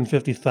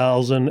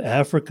 150,000.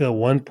 Africa,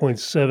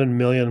 1.7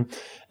 million.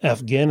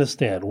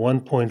 Afghanistan,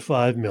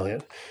 1.5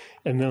 million.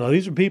 And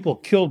these are people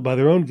killed by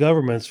their own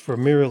governments for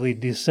merely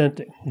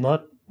dissenting,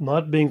 not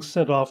being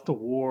sent off to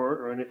war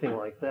or anything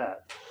like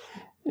that.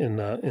 And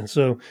that's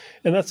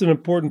an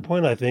important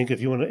point, I think.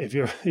 If you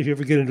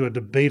ever get into a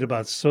debate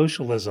about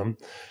socialism,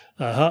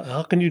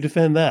 how can you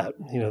defend that?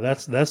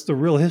 That's the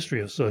real history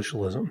of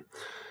socialism.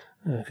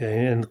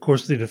 Okay, and of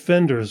course the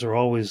defenders are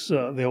always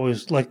they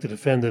always like to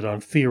defend it on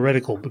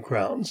theoretical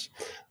grounds,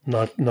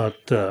 not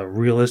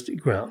realistic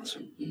grounds.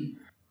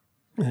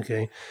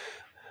 Okay.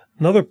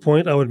 Another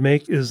point I would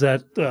make is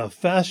that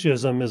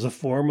fascism is a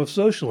form of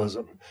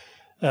socialism.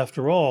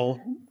 After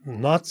all,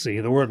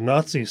 the word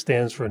Nazi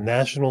stands for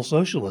National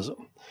Socialism.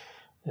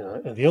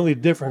 And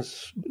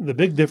the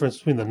big difference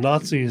between the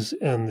Nazis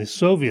and the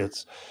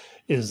Soviets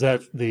is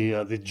that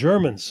the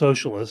German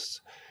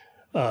socialists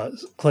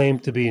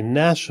claimed to be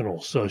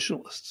National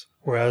Socialists,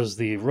 whereas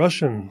the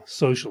Russian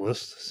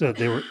socialists said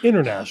they were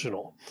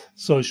international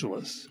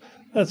socialists.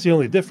 That's the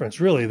only difference,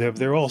 really.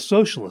 They're all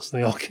socialists.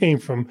 They all came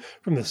from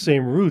the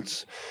same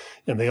roots,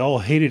 and they all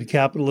hated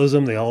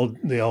capitalism. They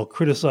all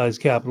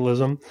criticized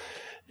capitalism,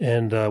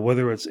 and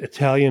whether it's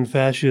Italian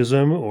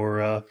fascism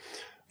or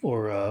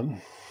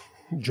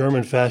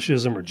German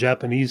fascism or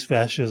Japanese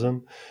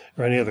fascism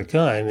or any other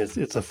kind,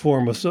 it's a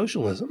form of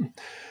socialism.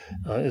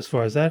 As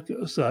far as that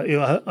goes,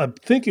 I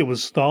think it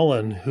was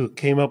Stalin who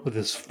came up with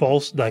this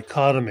false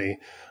dichotomy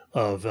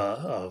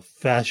of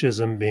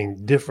fascism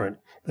being different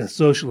than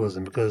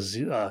socialism, because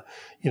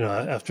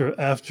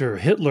after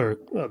Hitler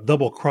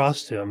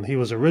double-crossed him, he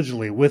was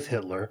originally with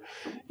Hitler,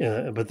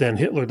 but then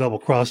Hitler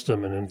double-crossed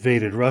him and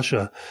invaded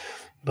Russia.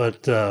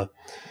 But so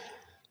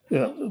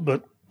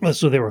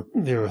they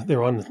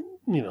were on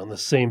on the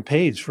same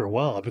page for a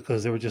while,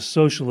 because they were just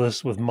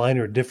socialists with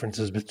minor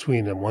differences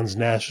between them. One's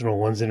national,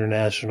 one's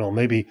international.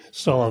 Maybe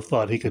Stalin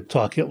thought he could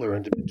talk Hitler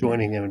into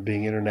joining him and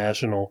being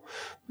international,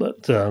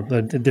 but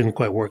it didn't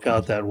quite work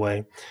out that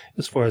way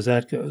as far as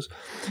that goes.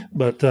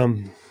 But let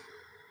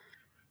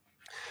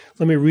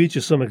me read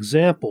you some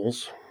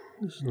examples.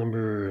 This is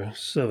number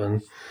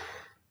 7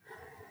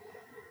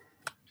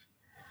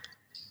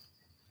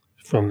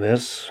 from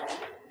this.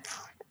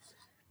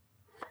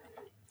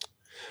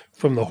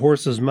 From the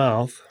horse's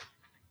mouth.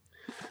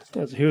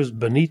 Here's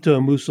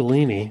Benito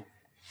Mussolini.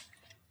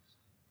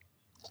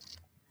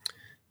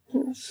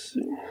 Let's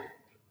see.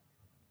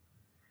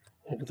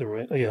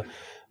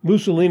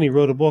 Mussolini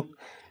wrote a book.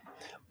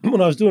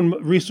 When I was doing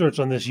research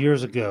on this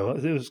years ago,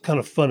 it was kind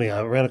of funny.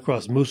 I ran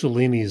across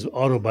Mussolini's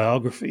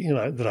autobiography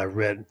that I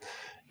read,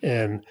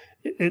 and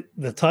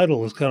the title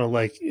was kind of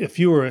like, if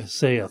you were,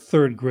 say, a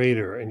third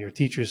grader and your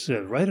teacher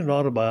said, write an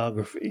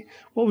autobiography,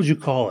 what would you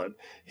call it?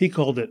 He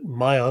called it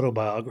My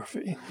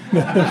Autobiography.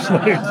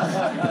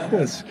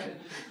 That's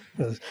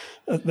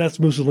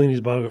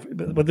Mussolini's biography.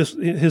 But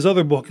his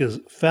other book is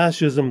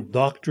Fascism,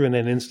 Doctrine,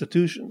 and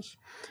Institutions.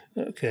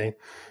 Okay.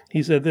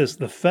 He said this: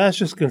 the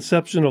fascist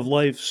conception of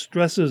life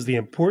stresses the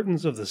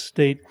importance of the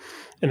state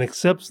and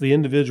accepts the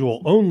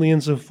individual only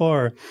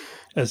insofar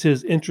as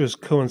his interests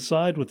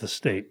coincide with the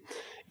state.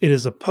 It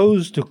is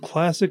opposed to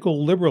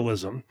classical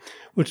liberalism,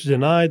 which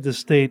denied the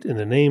state in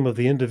the name of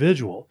the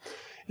individual.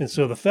 And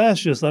so the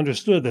fascists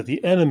understood that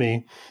the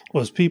enemy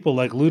was people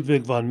like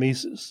Ludwig von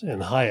Mises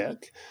and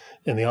Hayek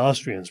and the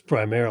Austrians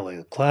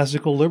primarily,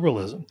 classical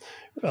liberalism.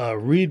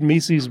 Read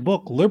Mises'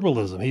 book,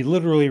 Liberalism. He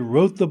literally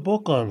wrote the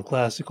book on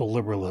classical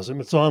liberalism.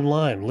 It's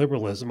online,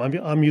 Liberalism.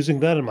 I'm using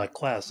that in my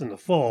class in the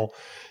fall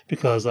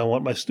because I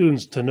want my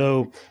students to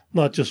know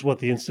not just what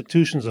the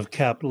institutions of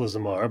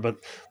capitalism are, but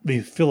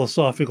the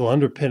philosophical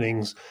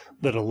underpinnings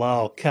that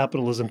allow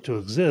capitalism to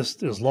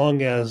exist as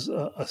long as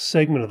a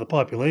segment of the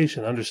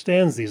population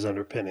understands these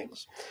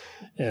underpinnings.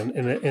 And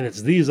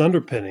it's these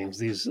underpinnings,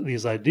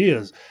 these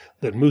ideas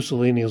that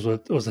Mussolini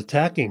was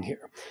attacking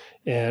here.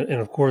 And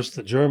of course,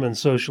 the German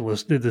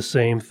socialists did the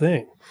same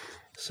thing.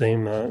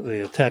 They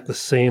attacked the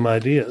same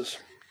ideas.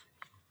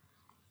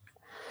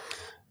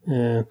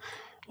 Well,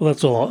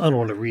 that's all. I don't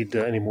want to read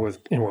any more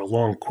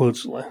long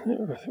quotes or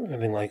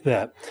anything like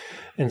that.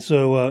 And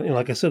so,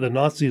 like I said, the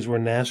Nazis were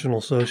National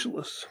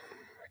Socialists.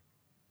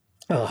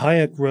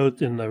 Hayek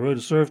wrote in Road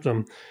to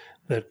Serfdom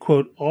that,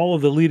 quote, all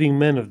of the leading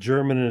men of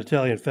German and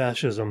Italian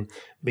fascism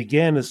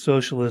began as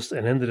socialists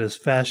and ended as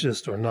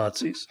fascists or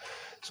Nazis.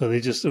 So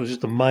it was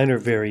just a minor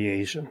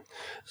variation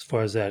as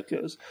far as that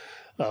goes.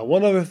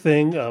 One other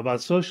thing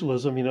about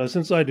socialism,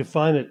 since I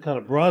define it kind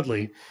of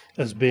broadly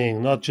as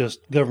being not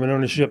just government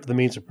ownership of the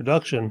means of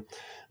production,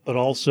 but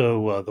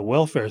also the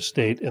welfare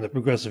state and the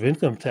progressive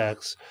income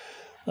tax,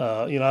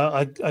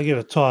 I gave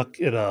a talk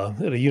at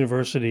a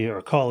university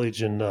or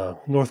college in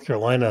North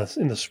Carolina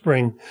in the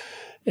spring,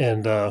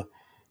 and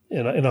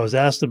and I was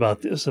asked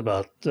about this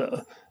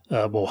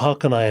well, how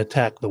can I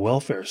attack the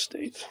welfare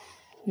state?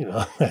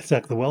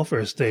 Attack the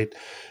welfare state,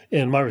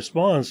 and my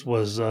response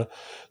was to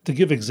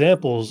give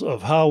examples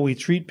of how we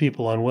treat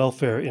people on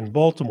welfare in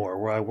Baltimore,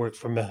 where I worked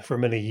for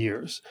many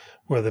years,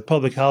 where the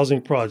public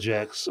housing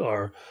projects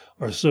are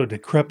so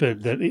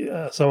decrepit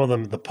that some of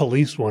them the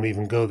police won't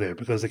even go there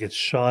because they get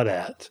shot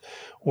at,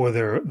 or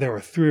there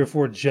are 3 or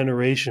 4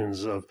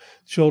 generations of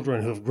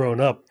children who've grown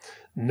up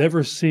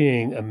never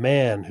seeing a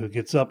man who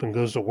gets up and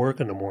goes to work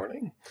in the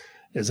morning.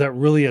 Is that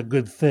really a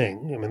good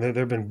thing? I mean, there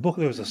have been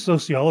there was a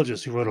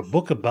sociologist who wrote a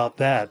book about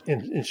that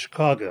in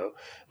Chicago,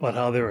 about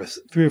how there are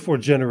 3 or 4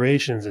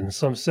 generations in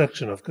some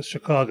section of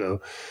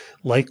Chicago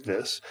like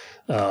this.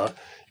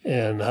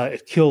 And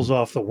it kills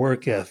off the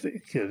work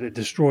ethic. It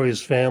destroys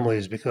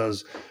families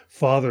because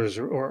fathers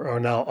are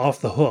now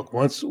off the hook.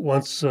 Once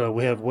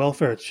we have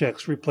welfare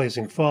checks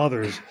replacing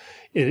fathers,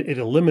 it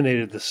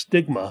eliminated the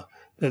stigma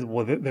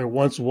that there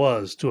once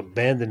was to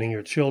abandoning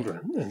your children.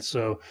 And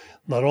so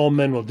not all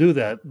men will do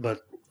that, but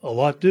a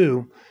lot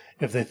do.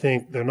 If they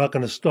think they're not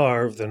going to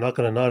starve, they're not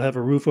going to not have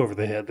a roof over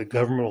their head, the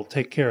government will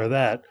take care of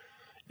that.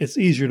 It's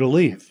easier to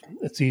leave.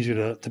 It's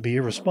easier to be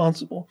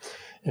irresponsible.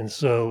 And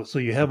so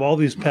you have all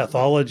these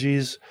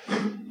pathologies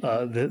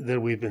that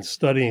we've been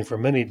studying for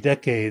many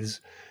decades.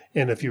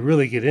 And if you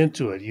really get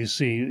into it, you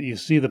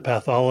see the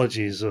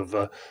pathologies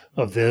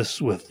of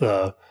this with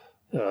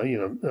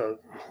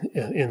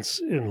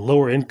in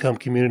lower income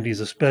communities,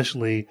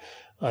 especially.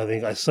 I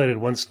think I cited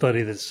one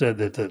study that said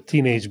that the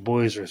teenage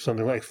boys are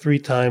something like 3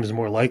 times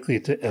more likely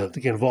to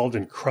get involved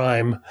in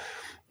crime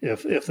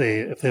if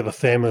they have a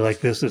family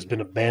like this that's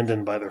been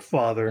abandoned by their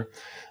father.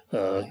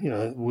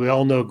 We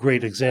all know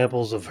great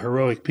examples of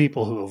heroic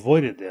people who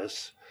avoided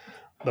this,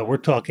 but we're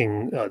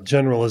talking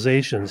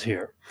generalizations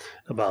here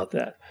about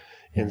that.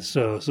 And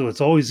so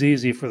it's always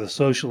easy for the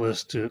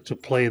socialists to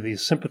play the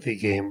sympathy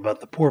game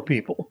about the poor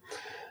people.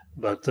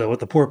 But what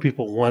the poor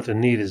people want and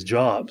need is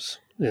jobs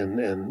and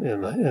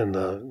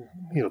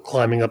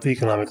climbing up the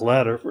economic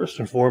ladder first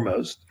and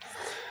foremost,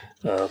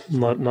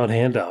 not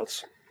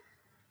handouts.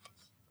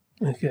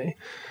 Okay,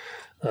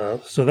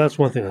 so that's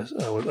one thing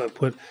I would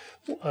put.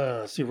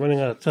 Running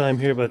out of time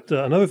here, but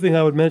another thing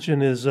I would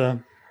mention is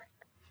the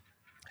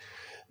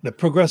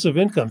progressive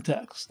income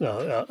tax.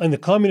 In the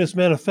Communist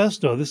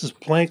Manifesto, this is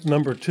plank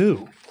number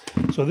 2.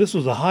 So this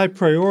was a high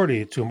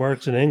priority to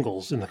Marx and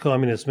Engels in the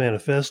Communist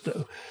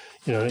Manifesto.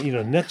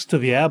 Next to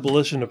the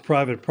abolition of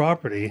private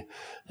property,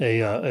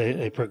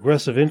 a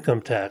progressive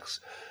income tax,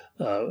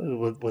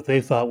 what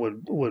they thought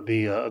would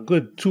be a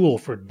good tool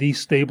for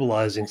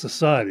destabilizing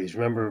societies.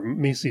 Remember,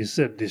 Mises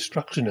said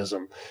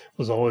destructionism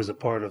was always a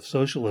part of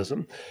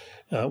socialism.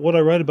 What I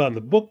write about in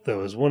the book,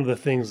 though, is one of the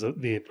things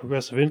that the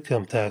progressive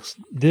income tax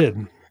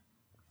did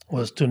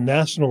was to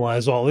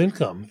nationalize all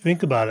income.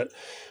 Think about it.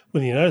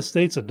 When the United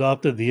States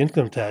adopted the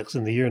income tax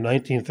in the year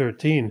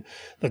 1913,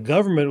 the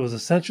government was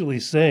essentially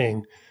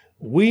saying,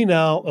 we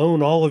now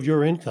own all of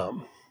your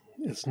income.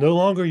 It's no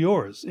longer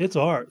yours, it's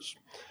ours.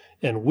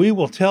 And we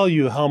will tell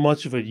you how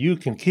much of it you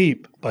can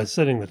keep by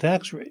setting the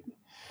tax rate.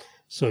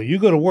 So you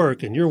go to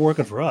work and you're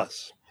working for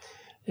us.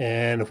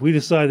 And if we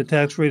decide the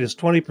tax rate is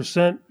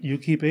 20%, you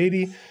keep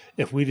 80.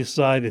 If we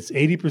decide it's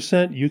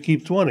 80%, you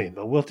keep 20.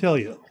 But we'll tell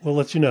you, we'll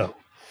let you know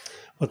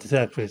what the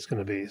tax rate is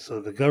going to be. So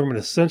the government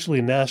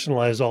essentially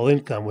nationalized all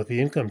income with the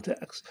income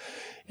tax.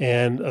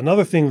 And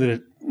another thing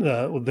that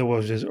there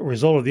was as a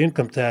result of the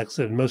income tax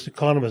that most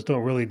economists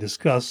don't really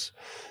discuss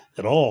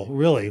at all,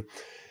 really,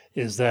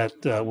 is that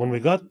when we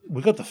got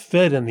the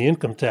Fed and the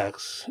income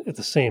tax at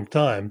the same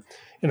time,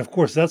 and of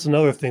course that's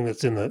another thing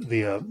that's in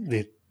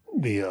the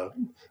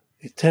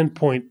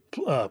 10-point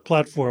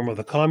platform of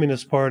the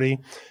Communist Party,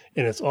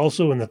 and it's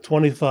also in the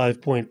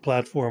 25-point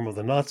platform of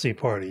the Nazi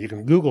Party. You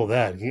can Google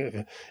that.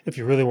 If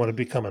you really want to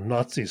become a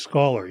Nazi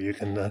scholar, you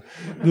can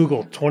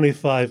Google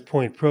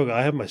 25-point program.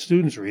 I have my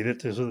students read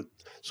it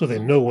so they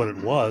know what it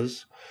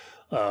was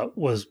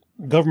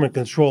government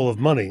control of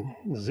money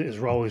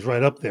is always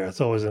right up there.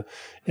 It's always an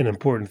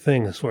important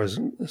thing as far as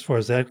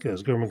that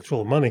goes, government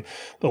control of money.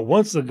 But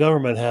once the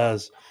government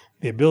has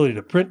the ability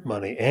to print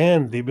money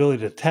and the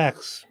ability to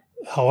tax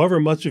however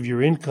much of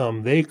your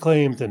income they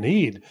claim to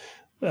need,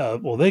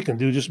 they can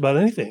do just about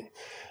anything.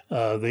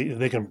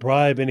 They can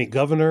bribe any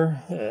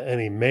governor,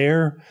 any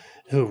mayor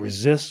who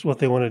resists what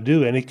they want to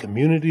do, any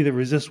community that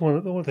resists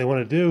what they want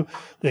to do.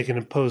 They can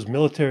impose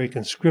military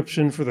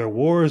conscription for their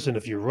wars, and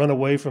if you run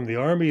away from the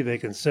army, they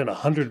can send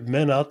 100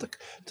 men out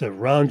to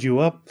round you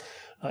up.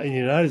 In the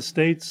United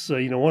States,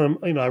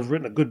 I've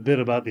written a good bit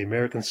about the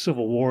American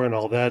Civil War and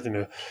all that.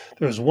 And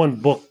there's one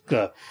book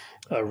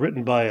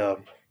written by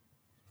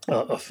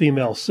a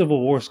female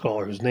Civil War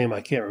scholar whose name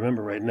I can't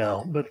remember right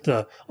now, but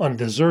on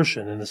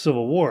desertion in the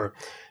Civil War.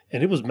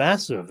 And it was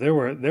massive. There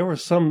were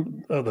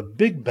some of the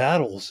big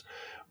battles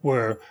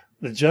where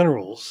the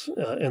generals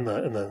in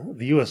the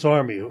U.S.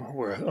 Army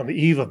were on the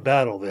eve of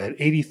battle. They had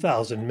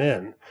 80,000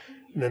 men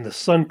And then the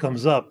sun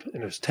comes up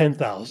and there's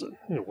 10,000.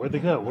 Where'd they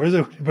go? Where does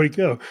everybody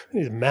go?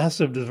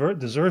 Massive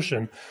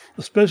desertion,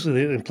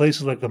 especially in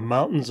places like the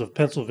mountains of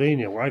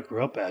Pennsylvania, where I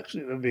grew up,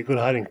 actually. That would be a good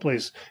hiding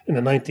place in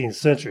the 19th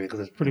century because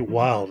it's pretty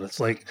wild. It's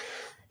like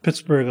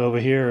Pittsburgh over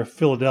here,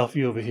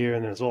 Philadelphia over here,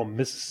 and there's all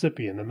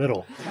Mississippi in the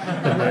middle,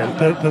 and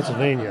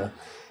Pennsylvania.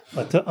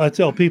 I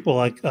tell people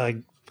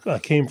I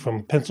came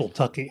from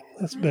Pennsylvania.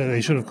 That's bad.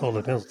 They should have called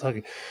it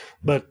Pennsylvania.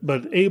 But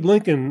Abe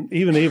Lincoln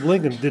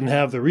didn't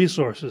have the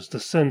resources to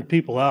send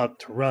people out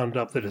to round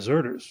up the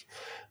deserters.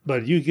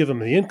 But you give them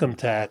the income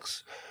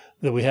tax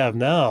that we have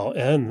now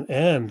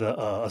and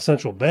a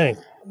central bank,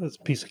 that's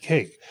a piece of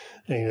cake.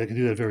 And they could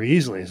do that very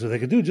easily. So they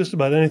could do just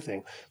about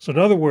anything. So in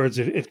other words,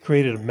 it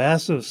created a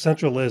massive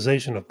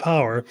centralization of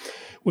power,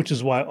 which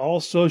is why all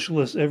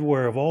socialists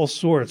everywhere of all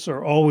sorts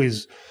are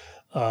always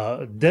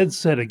dead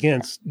set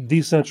against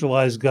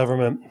decentralized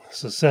government,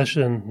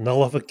 secession,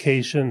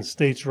 nullification,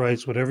 states'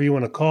 rights, whatever you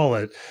want to call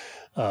it.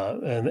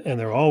 And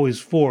they're always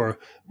for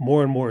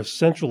more and more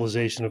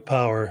centralization of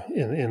power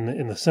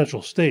in the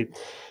central state.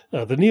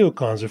 The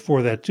neocons are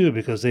for that too,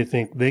 because they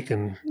think they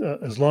can,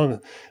 as long as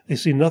they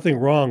see nothing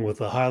wrong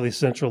with a highly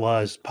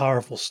centralized,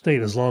 powerful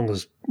state, as long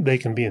as they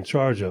can be in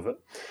charge of it.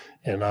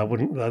 And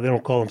they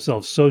don't call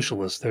themselves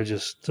socialists. They're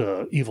just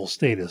evil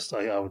statists.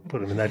 I would put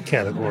them in that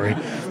category,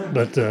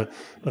 but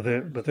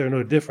they're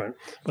no different.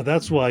 But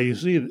that's why you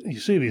see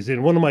these.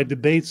 In one of my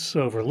debates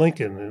over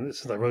Lincoln, and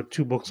since I wrote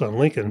 2 books on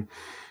Lincoln,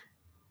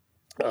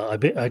 I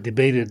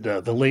debated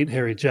the late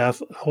Harry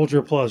Jaffa. Hold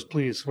your applause,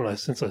 please,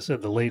 since I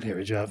said the late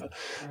Harry Jaffa.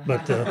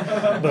 But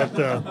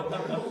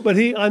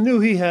I knew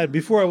he had,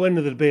 before I went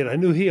into the debate, I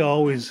knew he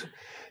always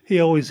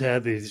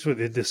had the sort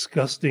of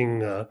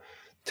disgusting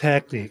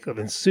tactic of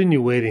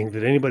insinuating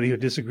that anybody who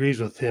disagrees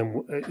with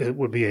him it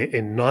would be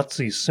a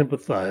Nazi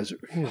sympathizer.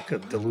 He's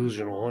got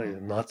delusional,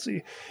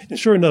 Nazi. And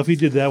sure enough, he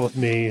did that with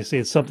me. He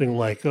said something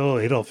like, "Oh,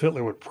 Adolf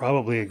Hitler would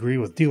probably agree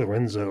with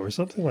DiLorenzo," or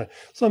something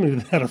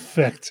to that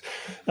effect.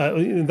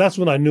 And that's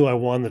when I knew I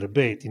won the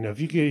debate.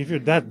 If you're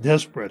that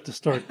desperate to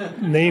start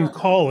name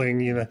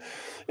calling,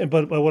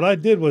 But what I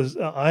did was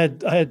I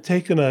had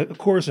taken a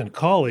course in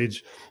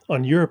college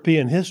on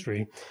European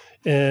history.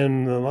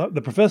 And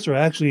the professor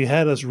actually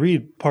had us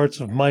read parts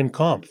of Mein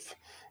Kampf,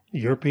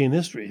 European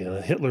history,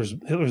 Hitler's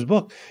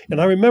book. And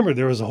I remember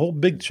there was a whole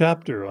big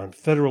chapter on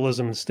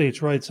federalism and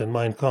states' rights in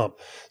Mein Kampf.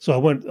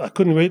 So I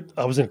couldn't wait.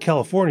 I was in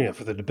California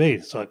for the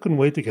debate, so I couldn't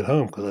wait to get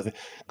home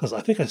because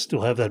I think I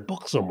still have that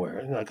book somewhere.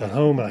 And I got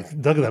home and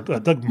I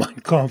dug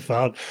Mein Kampf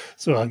out.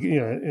 So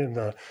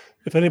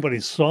if anybody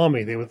saw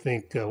me, they would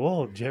think,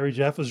 well, Jerry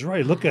Jaffa's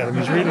right. Look at him.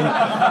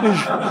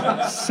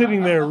 He's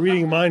sitting there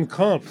reading Mein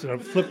Kampf. And I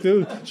flipped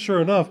through.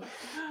 Sure enough,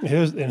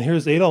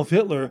 here's Adolf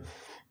Hitler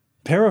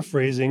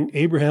paraphrasing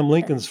Abraham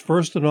Lincoln's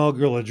first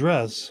inaugural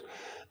address,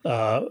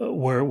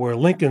 where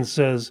Lincoln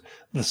says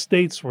the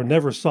states were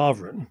never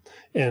sovereign.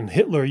 And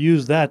Hitler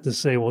used that to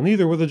say, well,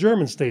 neither were the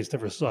German states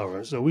never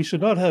sovereign, so we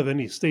should not have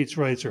any states'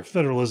 rights or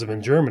federalism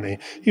in Germany.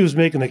 He was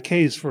making a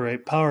case for a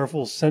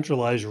powerful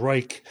centralized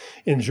Reich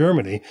in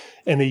Germany,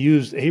 and he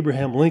used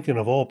Abraham Lincoln,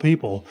 of all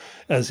people,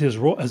 as his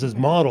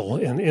model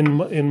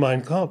in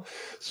Mein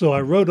Kampf. So I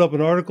wrote up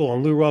an article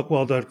on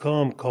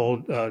LouRockwell.com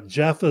called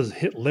Jaffa's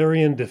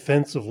Hitlerian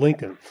Defense of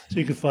Lincoln. So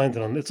you can find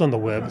it it's on the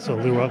web. It's on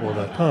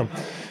LouRockwell.com.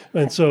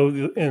 And so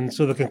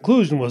the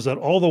conclusion was that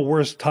all the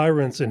worst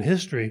tyrants in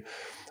history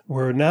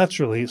were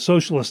naturally,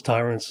 socialist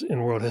tyrants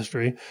in world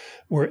history,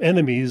 were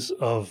enemies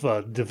of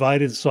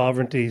divided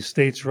sovereignty,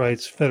 states'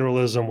 rights,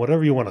 federalism,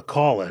 whatever you want to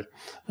call it.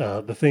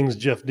 The things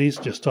Jeff Deese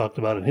just talked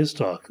about in his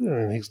talk,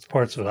 and these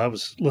parts of it I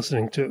was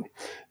listening to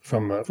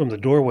from the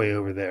doorway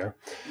over there.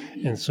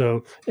 And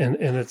so, and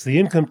it's the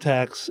income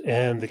tax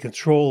and the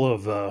control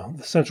of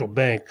the central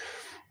bank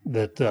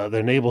that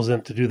enables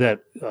them to do that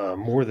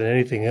more than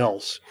anything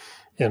else.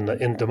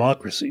 In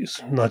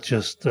democracies, not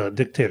just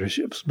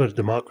dictatorships, but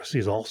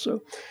democracies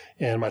also.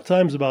 And my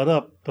time's about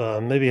up.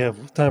 Maybe I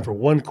have time for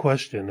one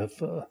question,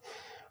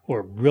 or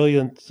a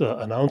brilliant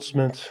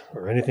announcement,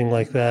 or anything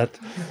like that,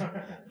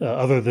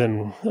 other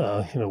than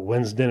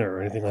when's dinner or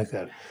anything like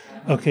that.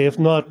 Okay, if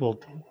not, well,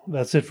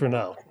 that's it for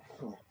now.